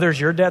forgive others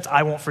your debts,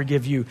 I won't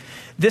forgive you.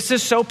 This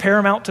is so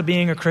paramount to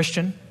being a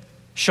Christian.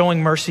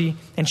 Showing mercy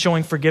and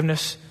showing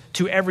forgiveness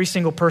to every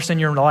single person in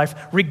your life,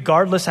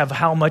 regardless of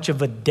how much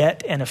of a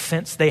debt and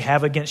offense they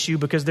have against you,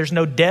 because there's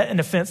no debt and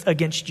offense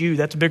against you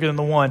that's bigger than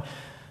the one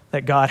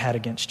that God had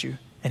against you,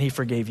 and he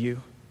forgave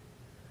you.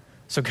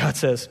 So God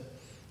says,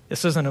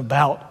 this isn't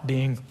about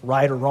being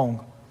right or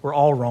wrong. We're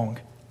all wrong.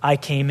 I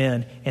came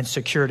in and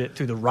secured it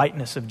through the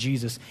rightness of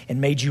Jesus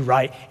and made you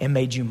right and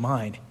made you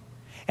mine.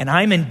 And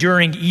I'm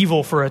enduring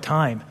evil for a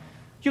time.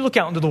 You look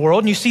out into the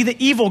world and you see the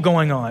evil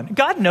going on.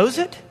 God knows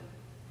it.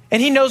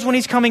 And he knows when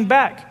he's coming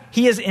back.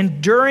 He is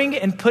enduring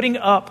and putting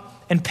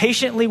up and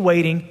patiently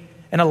waiting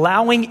and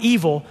allowing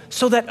evil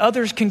so that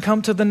others can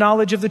come to the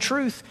knowledge of the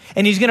truth.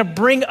 And he's going to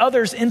bring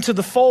others into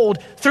the fold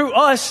through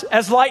us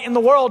as light in the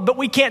world. But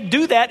we can't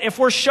do that if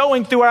we're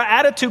showing through our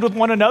attitude with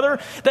one another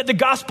that the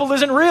gospel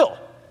isn't real.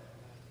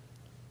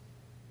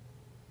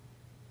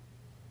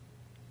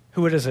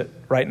 Who is it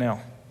right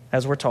now,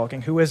 as we're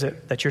talking? Who is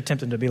it that you're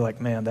tempted to be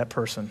like, man, that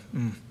person?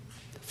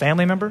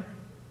 Family member?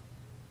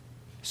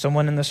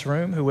 Someone in this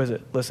room? Who is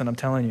it? Listen, I'm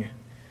telling you,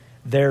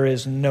 there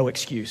is no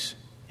excuse.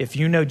 If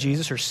you know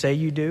Jesus or say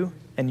you do,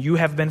 and you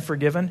have been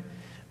forgiven,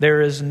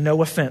 there is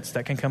no offense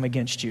that can come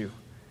against you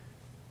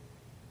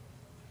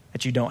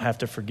that you don't have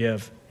to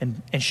forgive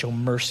and show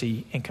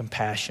mercy and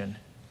compassion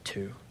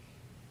to.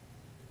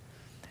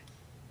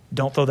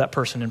 Don't throw that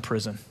person in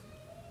prison.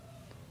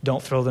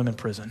 Don't throw them in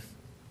prison.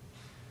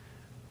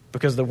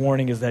 Because the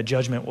warning is that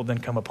judgment will then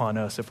come upon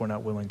us if we're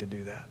not willing to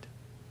do that.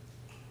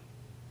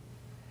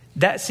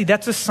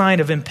 That's a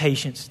sign of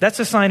impatience. That's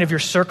a sign of your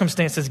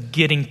circumstances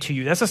getting to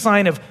you. That's a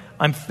sign of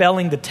I'm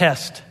failing the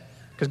test.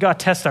 Because God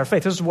tests our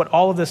faith. This is what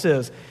all of this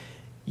is.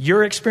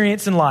 Your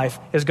experience in life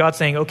is God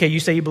saying, okay, you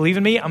say you believe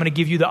in me. I'm going to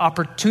give you the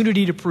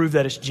opportunity to prove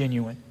that it's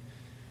genuine.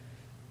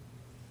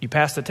 You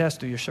pass the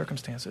test through your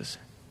circumstances.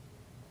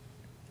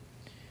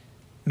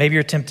 Maybe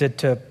you're tempted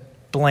to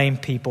blame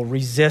people,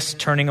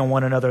 resist turning on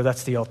one another.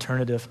 That's the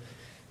alternative,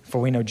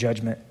 for we know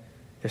judgment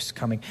is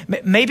coming.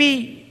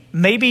 Maybe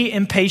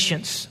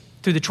impatience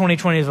through the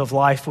 2020s of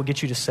life will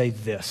get you to say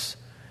this: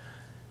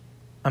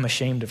 I'm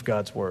ashamed of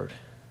God's word.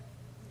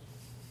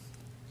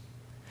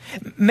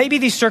 Maybe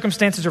these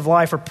circumstances of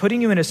life are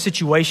putting you in a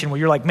situation where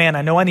you're like, man,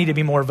 I know I need to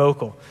be more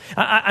vocal.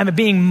 I'm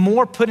being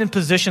more put in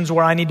positions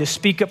where I need to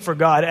speak up for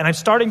God, and I'm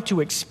starting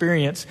to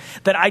experience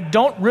that I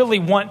don't really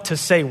want to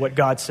say what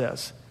God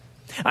says.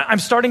 I'm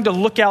starting to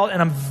look out, and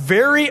I'm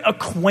very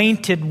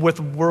acquainted with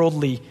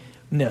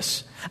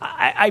worldliness.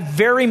 I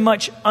very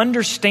much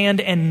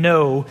understand and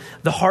know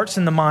the hearts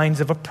and the minds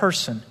of a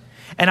person.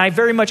 And I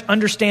very much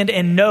understand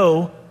and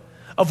know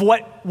of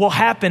what will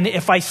happen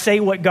if I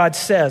say what God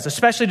says,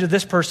 especially to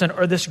this person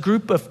or this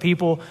group of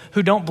people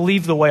who don't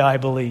believe the way I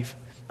believe,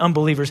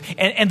 unbelievers.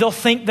 And they'll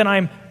think that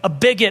I'm a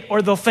bigot,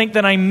 or they'll think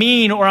that I'm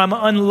mean, or I'm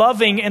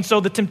unloving. And so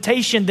the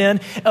temptation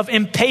then of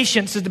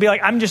impatience is to be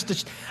like,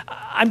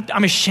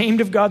 I'm ashamed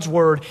of God's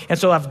word. And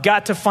so I've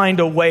got to find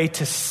a way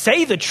to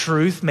say the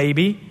truth,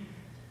 maybe,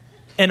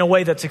 in a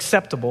way that's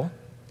acceptable,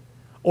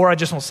 or I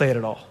just won't say it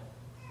at all.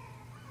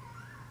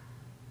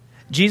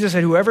 Jesus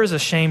said, whoever is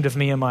ashamed of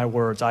me and my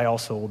words, I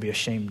also will be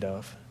ashamed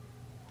of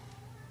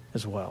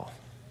as well.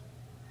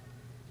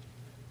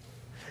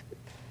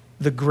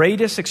 The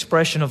greatest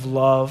expression of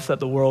love that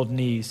the world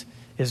needs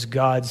is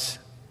God's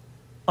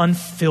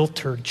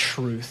unfiltered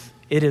truth.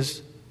 It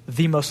is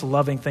the most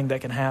loving thing that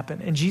can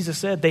happen. And Jesus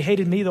said, they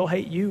hated me, they'll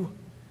hate you.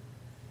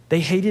 They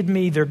hated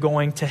me, they're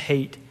going to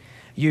hate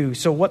you.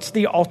 So what's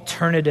the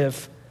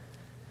alternative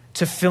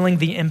to feeling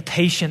the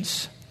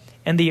impatience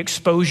and the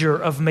exposure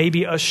of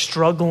maybe us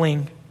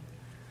struggling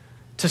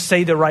to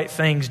say the right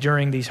things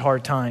during these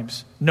hard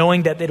times,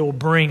 knowing that it will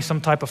bring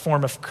some type of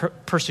form of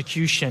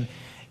persecution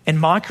and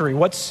mockery?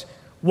 What's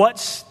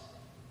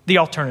the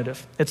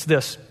alternative? It's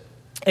this: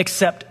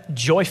 accept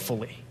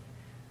joyfully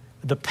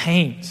the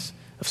pains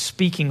of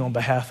speaking on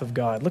behalf of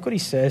God. Look what he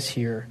says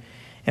here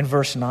in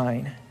verse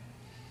 9.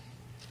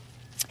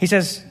 He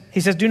says,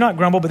 do not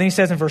grumble, but then he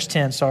says in verse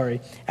 10,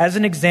 as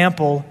an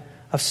example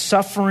of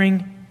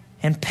suffering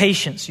and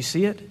patience. You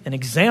see it? An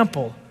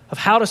example of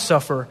how to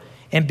suffer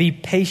and be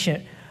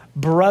patient.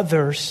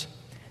 Brothers,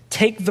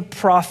 take the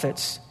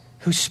prophets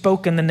who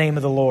spoke in the name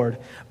of the Lord.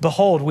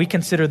 Behold, we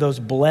consider those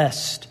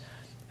blessed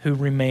who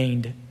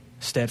remained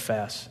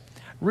steadfast.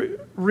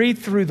 Read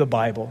through the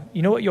Bible.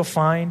 You know what you'll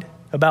find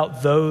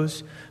about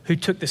those who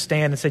took the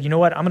stand and said, you know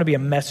what, I'm going to be a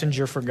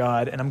messenger for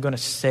God, and I'm going to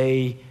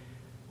say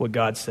what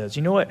God says.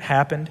 You know what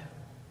happened?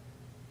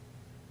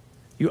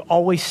 You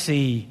always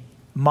see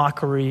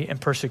mockery and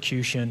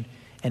persecution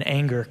and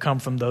anger come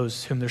from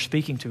those whom they're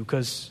speaking to,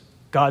 because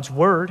God's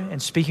word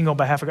and speaking on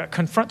behalf of God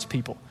confronts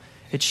people.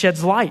 It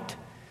sheds light.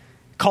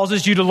 It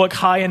causes you to look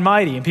high and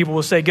mighty, and people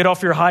will say, get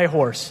off your high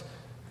horse.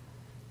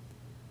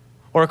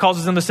 Or it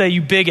causes them to say,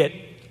 you bigot.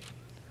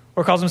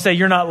 Or it causes them to say,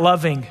 you're not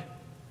loving.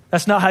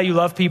 That's not how you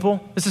love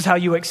people. This is how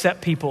you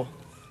accept people.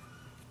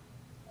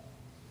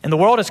 And the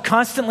world is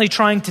constantly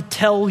trying to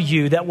tell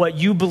you that what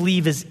you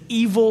believe is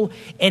evil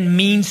and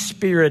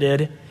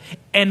mean-spirited,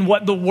 and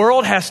what the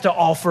world has to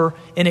offer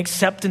in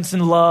acceptance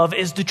and love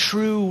is the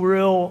true,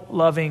 real,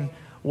 loving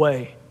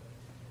way.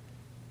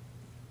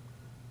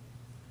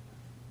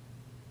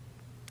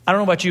 I don't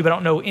know about you, but I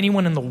don't know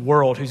anyone in the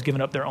world who's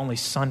given up their only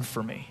son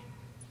for me.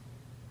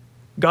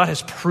 God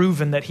has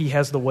proven that he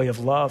has the way of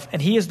love, and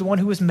he is the one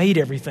who has made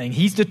everything.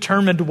 He's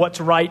determined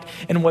what's right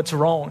and what's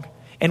wrong.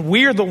 And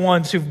we're the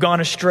ones who've gone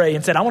astray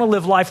and said, I want to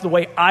live life the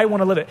way I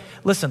want to live it.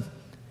 Listen,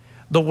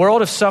 the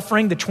world of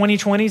suffering, the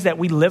 2020s that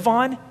we live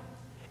on,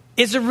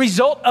 is a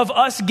result of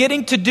us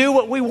getting to do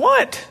what we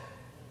want.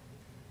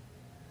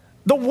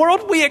 The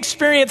world we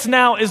experience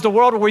now is the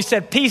world where we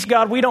said, peace,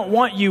 God, we don't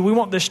want you. We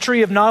want this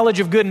tree of knowledge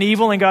of good and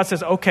evil. And God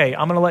says, okay,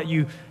 I'm going to let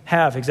you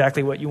have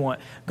exactly what you want.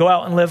 Go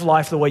out and live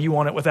life the way you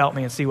want it without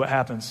me and see what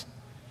happens.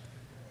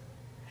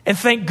 And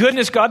thank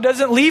goodness God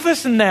doesn't leave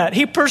us in that.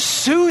 He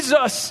pursues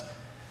us.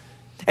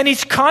 And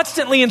he's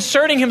constantly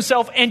inserting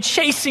himself and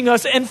chasing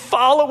us and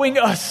following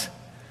us.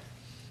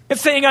 And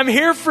saying, I'm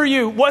here for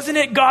you. Wasn't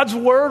it God's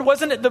word?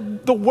 Wasn't it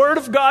the word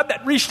of God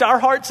that reached our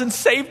hearts and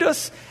saved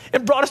us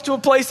and brought us to a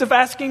place of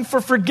asking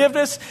for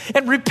forgiveness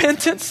and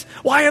repentance?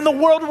 Why in the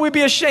world would we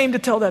be ashamed to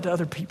tell that to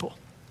other people?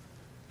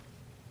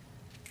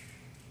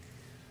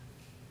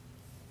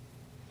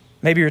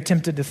 Maybe you're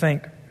tempted to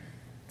think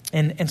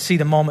and see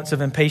the moments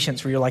of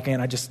impatience where you're like,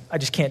 man, I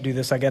just can't do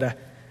this. I gotta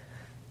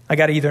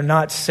either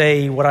not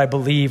say what I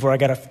believe, or I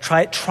gotta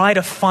try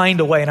to find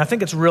a way. And I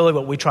think it's really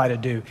what we try to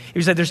do.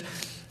 You said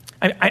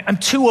I'm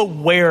too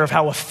aware of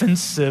how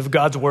offensive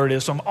God's word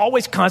is, so I'm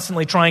always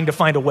constantly trying to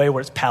find a way where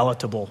it's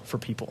palatable for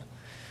people.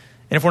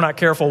 And if we're not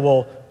careful,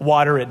 we'll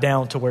water it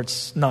down to where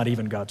it's not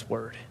even God's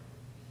word.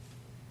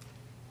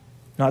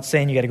 Not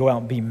saying you got to go out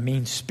and be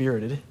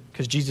mean-spirited,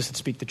 because Jesus would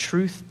speak the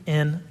truth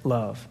in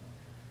love.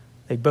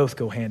 They both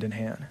go hand in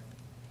hand.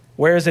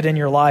 Where is it in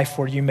your life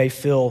where you may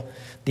feel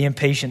the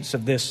impatience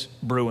of this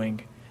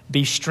brewing?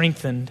 Be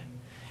strengthened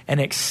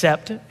and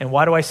accept. And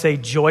why do I say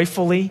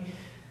joyfully?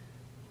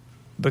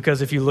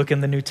 Because if you look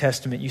in the New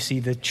Testament, you see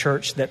the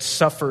church that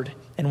suffered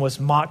and was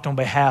mocked on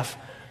behalf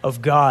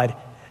of God.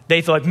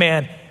 They thought,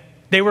 man,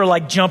 they were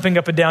like jumping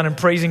up and down and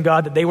praising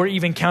God that they were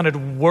even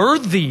counted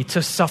worthy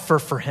to suffer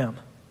for him.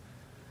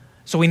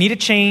 So we need to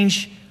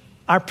change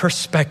our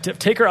perspective.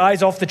 Take our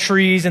eyes off the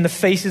trees and the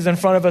faces in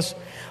front of us.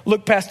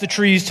 Look past the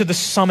trees to the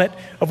summit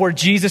of where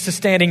Jesus is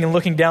standing and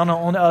looking down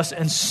on us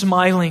and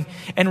smiling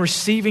and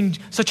receiving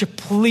such a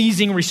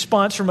pleasing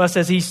response from us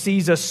as he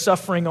sees us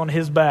suffering on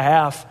his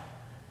behalf.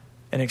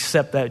 And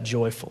accept that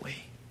joyfully.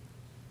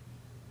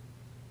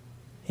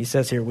 He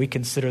says here, we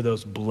consider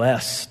those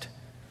blessed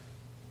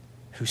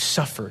who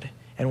suffered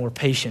and were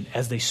patient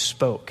as they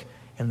spoke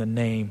in the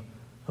name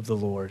of the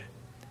Lord.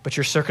 But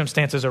your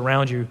circumstances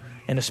around you,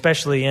 and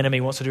especially the enemy,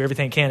 wants to do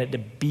everything it can to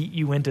beat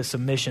you into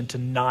submission, to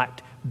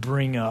not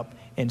bring up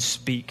and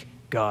speak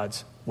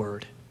God's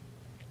word.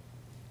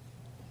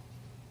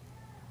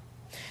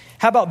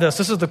 How about this?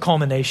 This is the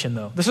culmination,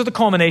 though. This is the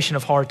culmination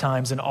of hard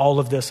times and all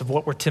of this, of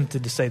what we're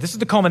tempted to say. This is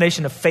the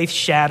culmination of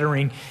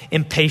faith-shattering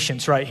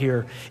impatience right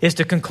here, is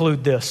to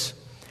conclude this.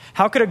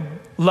 How could a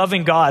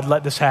loving God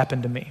let this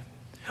happen to me?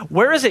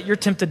 Where is it you're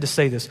tempted to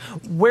say this?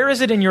 Where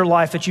is it in your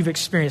life that you've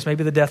experienced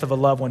maybe the death of a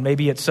loved one?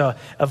 Maybe it's a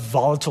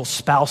volatile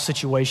spouse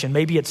situation.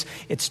 Maybe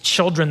it's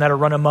children that are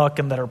run amok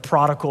and that are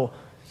prodigal.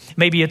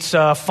 Maybe it's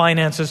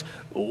finances,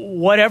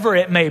 whatever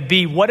it may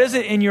be. What is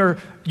it in your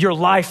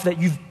life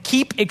that you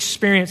keep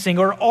experiencing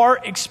or are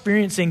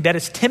experiencing that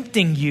is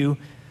tempting you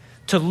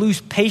to lose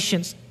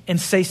patience and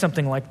say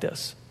something like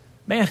this?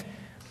 Man,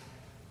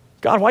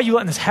 God, why are you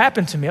letting this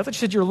happen to me? I thought you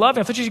said you're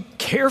loving. I thought you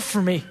care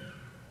for me.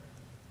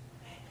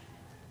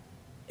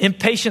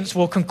 Impatience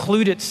will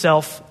conclude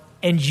itself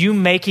in you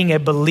making a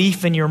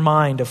belief in your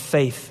mind of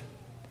faith,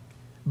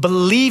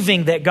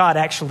 believing that God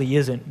actually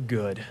isn't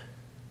good.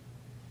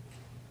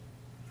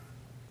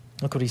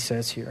 Look what he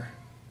says here.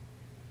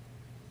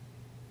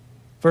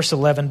 Verse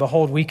 11,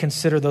 behold, we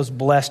consider those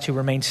blessed who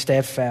remain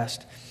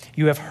steadfast.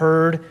 You have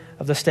heard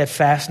of the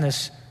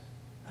steadfastness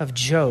of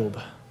Job,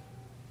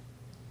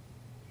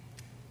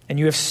 and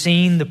you have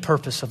seen the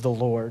purpose of the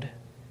Lord,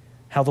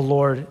 how the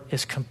Lord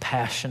is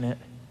compassionate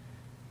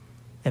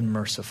and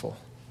merciful.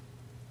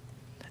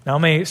 Now,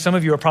 some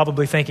of you are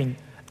probably thinking,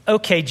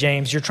 okay,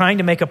 James, you're trying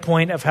to make a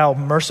point of how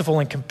merciful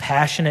and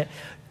compassionate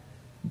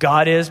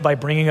God is by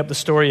bringing up the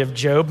story of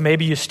Job.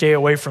 Maybe you stay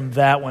away from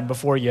that one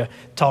before you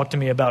talk to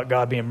me about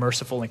God being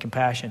merciful and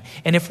compassionate.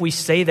 And if we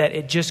say that,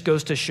 it just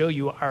goes to show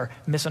you our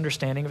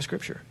misunderstanding of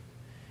Scripture.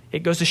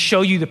 It goes to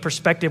show you the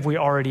perspective we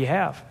already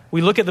have.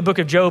 We look at the book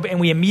of Job and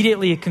we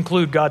immediately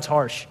conclude God's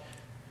harsh.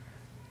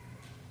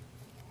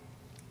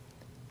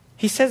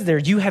 He says there,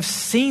 you have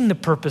seen the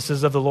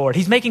purposes of the Lord.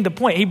 He's making the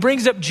point. He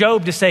brings up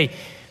Job to say,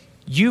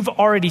 you've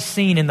already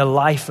seen in the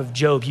life of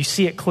Job. You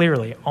see it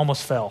clearly.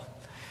 Almost fell.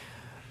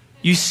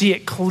 You see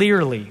it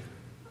clearly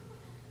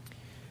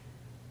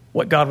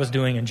what God was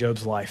doing in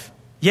Job's life.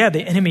 Yeah,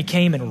 the enemy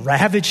came and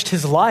ravaged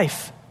his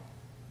life.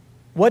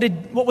 What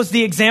was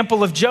the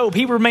example of Job?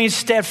 He remained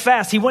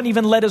steadfast. He wouldn't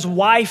even let his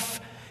wife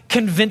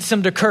convince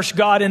him to curse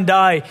God and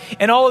die.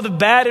 And all of the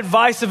bad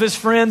advice of his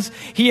friends,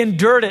 he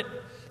endured it.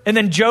 And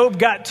then Job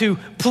got to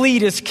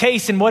plead his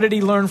case. And what did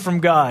he learn from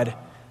God?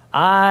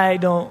 I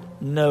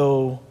don't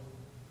know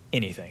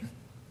anything.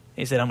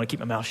 He said, I'm going to keep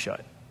my mouth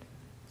shut.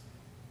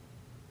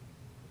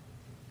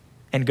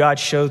 And God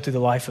showed through the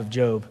life of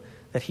Job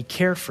that he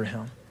cared for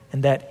him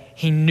and that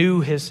he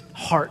knew his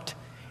heart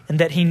and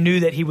that he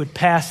knew that he would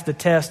pass the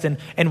test.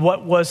 And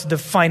what was the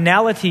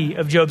finality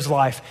of Job's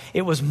life?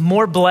 It was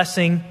more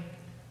blessing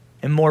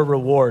and more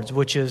rewards,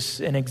 which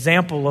is an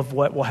example of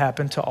what will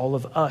happen to all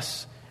of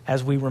us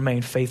as we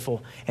remain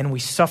faithful and we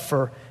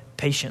suffer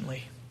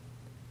patiently.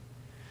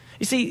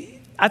 You see,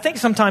 I think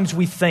sometimes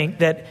we think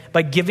that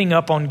by giving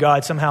up on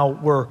God, somehow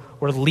we're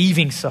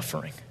leaving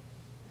suffering.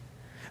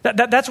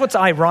 That's what's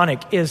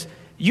ironic, is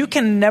you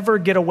can never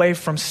get away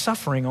from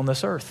suffering on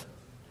this earth.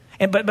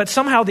 But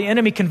somehow the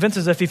enemy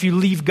convinces us if you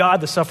leave God,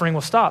 the suffering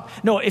will stop.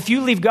 No, if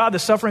you leave God, the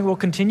suffering will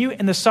continue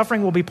and the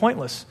suffering will be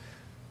pointless.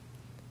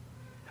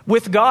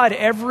 With God,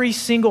 every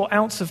single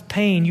ounce of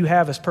pain you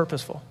have is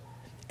purposeful.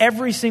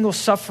 Every single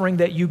suffering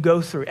that you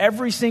go through,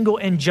 every single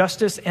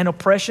injustice and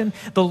oppression,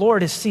 the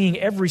Lord is seeing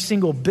every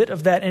single bit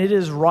of that, and it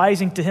is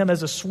rising to him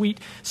as a sweet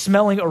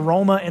smelling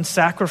aroma and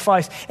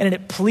sacrifice, and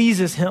it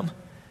pleases him.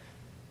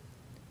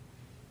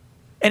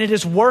 And it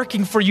is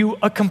working for you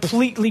a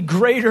completely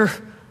greater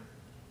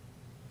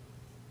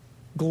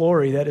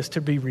glory that is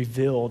to be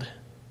revealed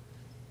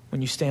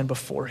when you stand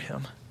before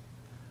him.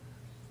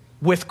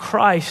 With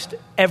Christ,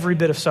 every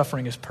bit of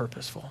suffering is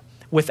purposeful.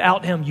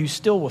 Without him, you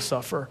still will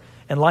suffer,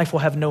 and life will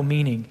have no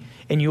meaning,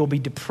 and you will be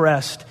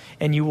depressed,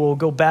 and you will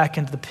go back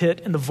into the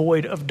pit and the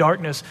void of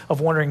darkness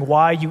of wondering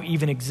why you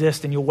even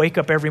exist, and you'll wake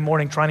up every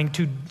morning trying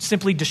to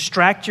simply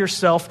distract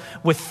yourself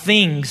with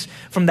things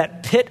from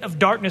that pit of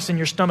darkness in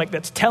your stomach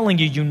that's telling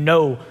you you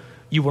know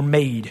you were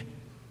made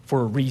for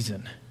a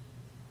reason.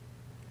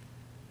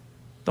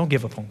 Don't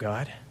give up on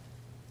God.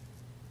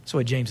 That's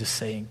what James is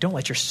saying. Don't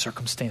let your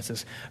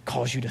circumstances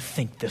cause you to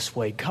think this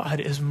way. God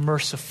is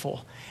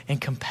merciful and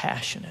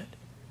compassionate.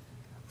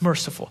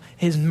 Merciful.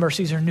 His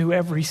mercies are new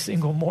every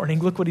single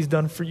morning. Look what he's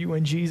done for you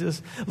in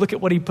Jesus. Look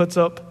at what he puts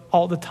up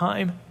all the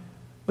time.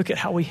 Look at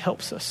how he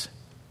helps us.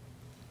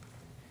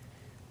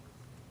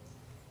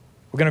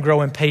 We're going to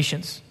grow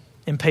impatient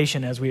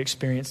as we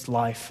experience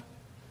life.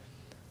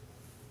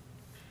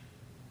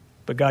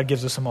 But God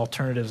gives us some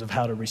alternatives of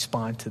how to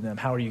respond to them.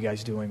 How are you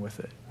guys doing with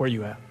it? Where are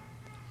you at?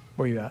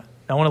 Where are you at?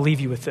 I want to leave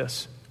you with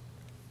this.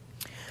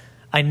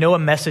 I know a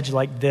message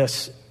like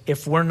this,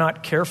 if we're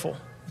not careful,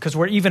 because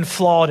we're even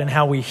flawed in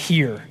how we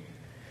hear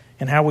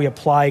and how we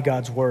apply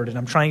God's word. And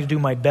I'm trying to do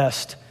my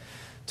best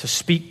to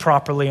speak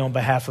properly on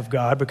behalf of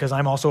God, because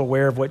I'm also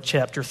aware of what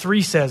chapter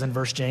 3 says in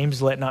verse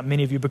James, let not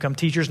many of you become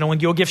teachers, knowing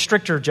you'll give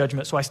stricter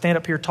judgment. So I stand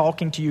up here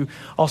talking to you,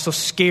 also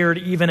scared,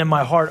 even in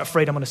my heart,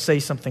 afraid I'm going to say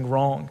something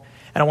wrong.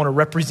 And I want to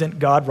represent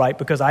God right,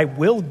 because I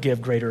will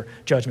give greater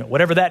judgment.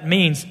 Whatever that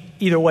means,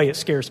 either way, it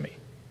scares me.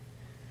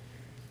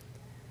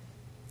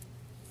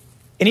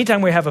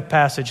 Anytime we have a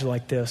passage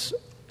like this,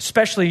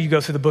 especially you go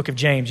through the book of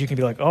James, you can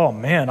be like, oh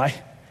man, I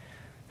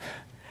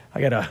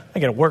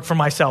gotta work for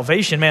my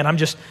salvation, man. I'm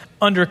just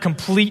under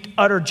complete,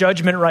 utter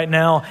judgment right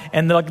now.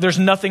 And there's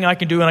nothing I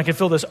can do. And I can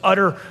feel this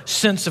utter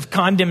sense of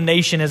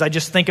condemnation as I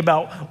just think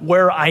about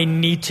where I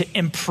need to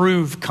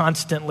improve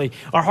constantly.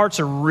 Our hearts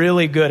are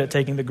really good at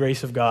taking the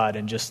grace of God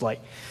and just like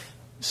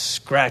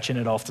scratching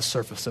it off the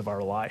surface of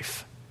our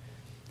life.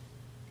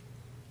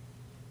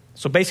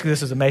 So basically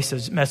this is a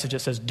message that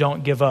says,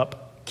 don't give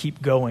up,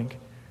 keep going.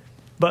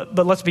 But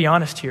let's be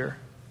honest here.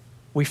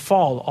 We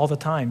fall all the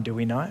time, do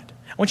we not?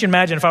 I want you to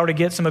imagine if I were to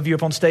get some of you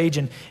up on stage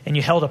and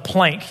you held a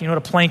plank. You know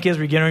what a plank is?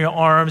 Where you get on your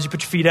arms, you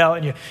put your feet out,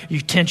 and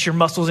you tense your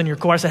muscles in your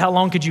core. I said, how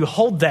long could you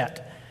hold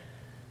that?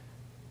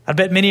 I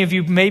bet many of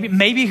you,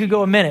 maybe you could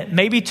go a minute,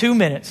 maybe 2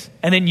 minutes,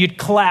 and then you'd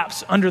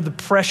collapse under the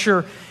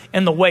pressure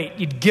and the weight.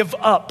 You'd give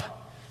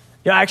up.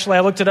 Yeah, actually,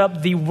 I looked it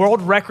up. The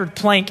world record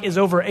plank is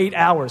over 8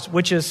 hours,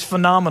 which is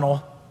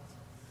phenomenal.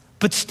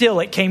 But still,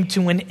 it came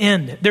to an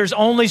end. There's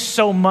only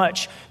so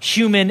much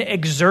human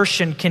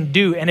exertion can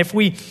do. And if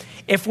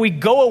we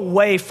go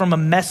away from a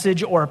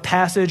message or a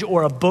passage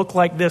or a book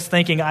like this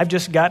thinking, I've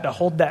just got to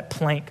hold that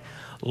plank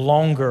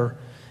longer,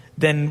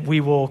 then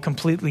we will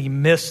completely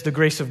miss the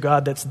grace of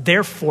God that's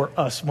there for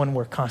us when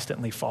we're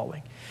constantly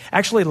falling.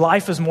 Actually,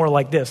 life is more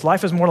like this.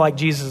 Life is more like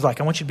Jesus is like,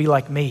 I want you to be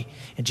like me.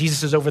 And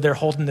Jesus is over there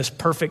holding this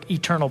perfect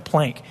eternal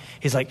plank.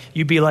 He's like,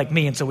 you be like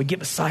me. And so we get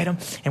beside him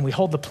and we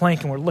hold the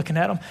plank and we're looking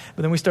at him.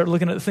 But then we start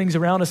looking at the things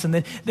around us, and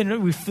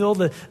then we feel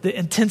the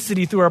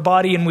intensity through our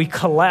body and we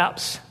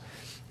collapse.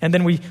 And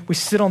then we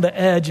sit on the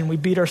edge and we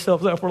beat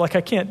ourselves up. We're like,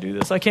 I can't do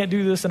this. I can't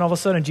do this. And all of a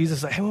sudden Jesus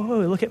is like, hey,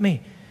 whoa, look at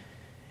me.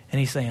 And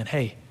he's saying,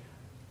 hey,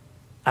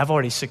 I've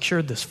already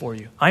secured this for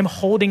you. I'm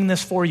holding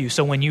this for you.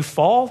 So when you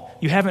fall,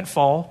 you haven't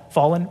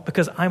fallen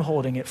because I'm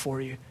holding it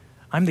for you.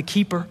 I'm the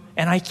keeper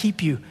and I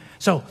keep you.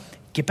 So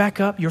get back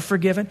up. You're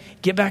forgiven.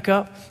 Get back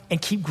up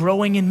and keep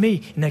growing in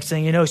me. Next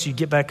thing you know, so you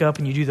get back up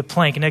and you do the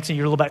plank. And next thing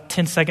you're about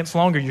 10 seconds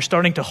longer. You're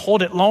starting to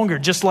hold it longer,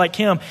 just like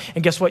him.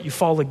 And guess what? You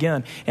fall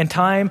again. And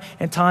time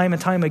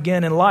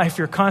again in life,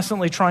 you're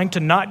constantly trying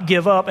to not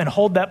give up and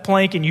hold that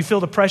plank, and you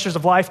feel the pressures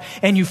of life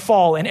and you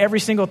fall. And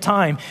every single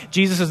time,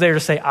 Jesus is there to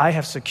say, I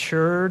have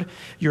secured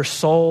your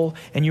soul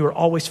and you are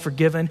always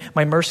forgiven.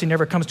 My mercy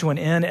never comes to an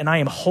end, and I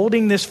am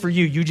holding this for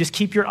you. You just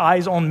keep your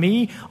eyes on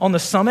me on the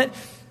summit.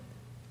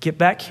 Get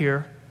back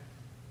here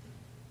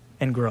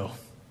and grow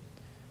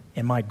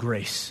in my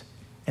grace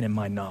and in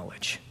my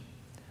knowledge.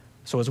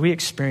 So as we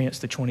experience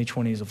the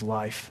 2020s of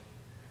life,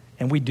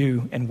 and we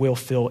do and will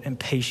feel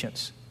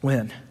impatience,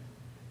 when?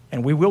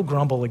 And we will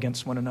grumble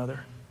against one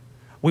another.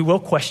 We will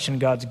question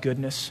God's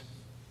goodness.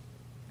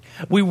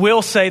 We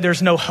will say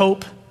there's no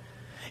hope,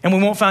 and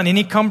we won't find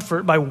any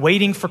comfort by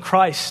waiting for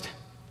Christ.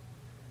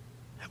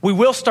 We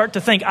will start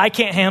to think, I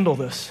can't handle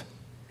this.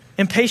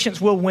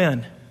 Impatience will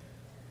win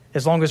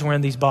as long as we're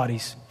in these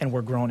bodies and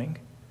we're groaning.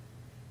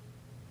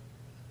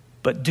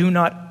 But do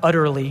not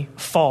utterly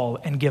fall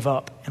and give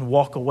up and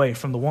walk away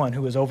from the one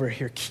who is over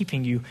here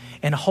keeping you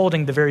and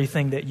holding the very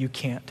thing that you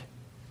can't.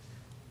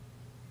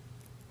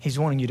 He's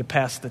wanting you to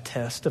pass the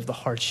test of the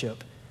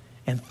hardship.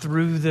 And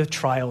through the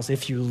trials,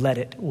 if you let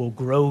it, will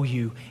grow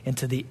you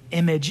into the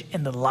image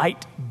and the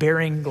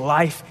light-bearing,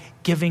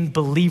 life-giving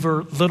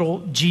believer, little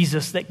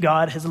Jesus that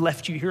God has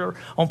left you here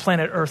on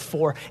planet Earth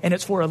for. And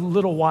it's for a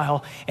little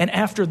while. And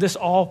after this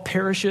all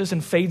perishes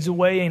and fades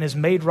away and is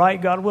made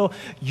right, God will,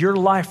 your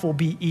life will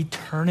be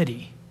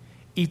eternity.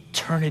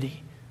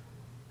 Eternity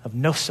of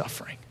no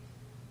suffering,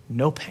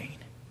 no pain,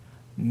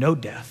 no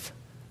death,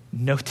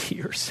 no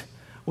tears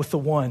with the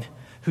one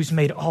who's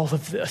made all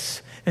of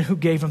this and who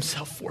gave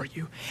himself for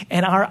you.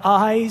 And our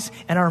eyes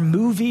and our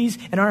movies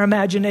and our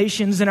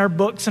imaginations and our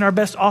books and our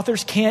best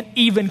authors can't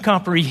even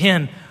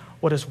comprehend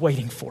what is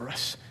waiting for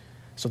us.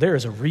 So there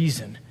is a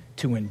reason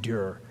to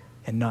endure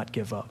and not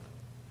give up.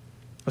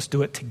 Let's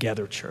do it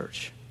together,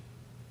 church.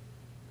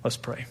 Let's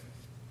pray.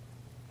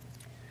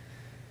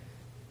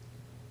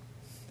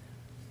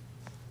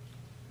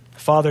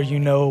 Father, you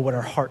know what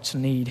our hearts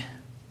need.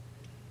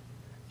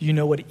 You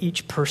know what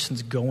each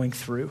person's going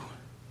through.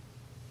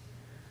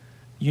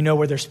 You know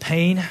where there's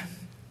pain.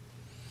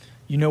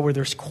 You know where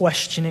there's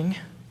questioning.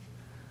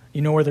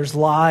 You know where there's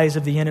lies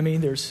of the enemy.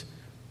 There's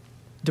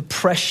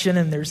depression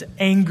and there's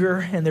anger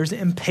and there's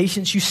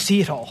impatience. You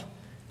see it all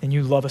and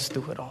you love us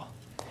through it all.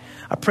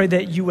 I pray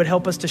that you would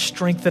help us to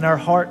strengthen our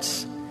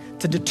hearts,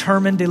 to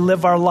determine to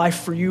live our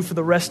life for you for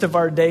the rest of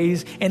our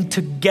days, and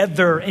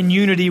together in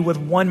unity with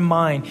one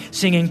mind,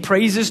 singing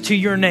praises to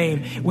your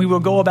name. We will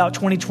go about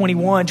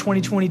 2021,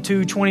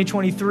 2022,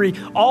 2023,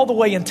 all the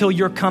way until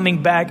you're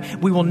coming back.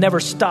 We will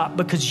never stop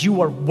because you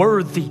are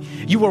worthy.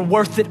 You are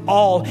worth it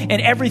all. And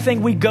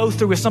everything we go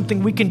through is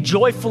something we can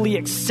joyfully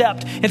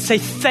accept and say,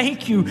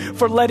 thank you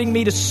for letting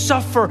me to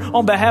suffer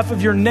on behalf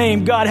of your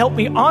name. God, help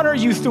me honor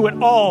you through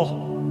it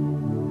all.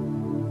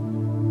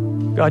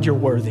 God, you're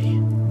worthy.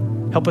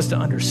 Help us to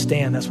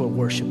understand that's what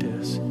worship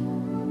is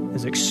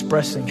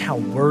expressing how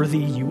worthy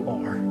you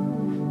are.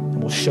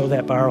 And we'll show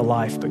that by our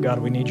life. But God,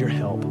 we need your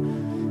help.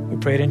 We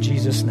pray it in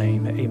Jesus'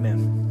 name.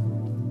 Amen.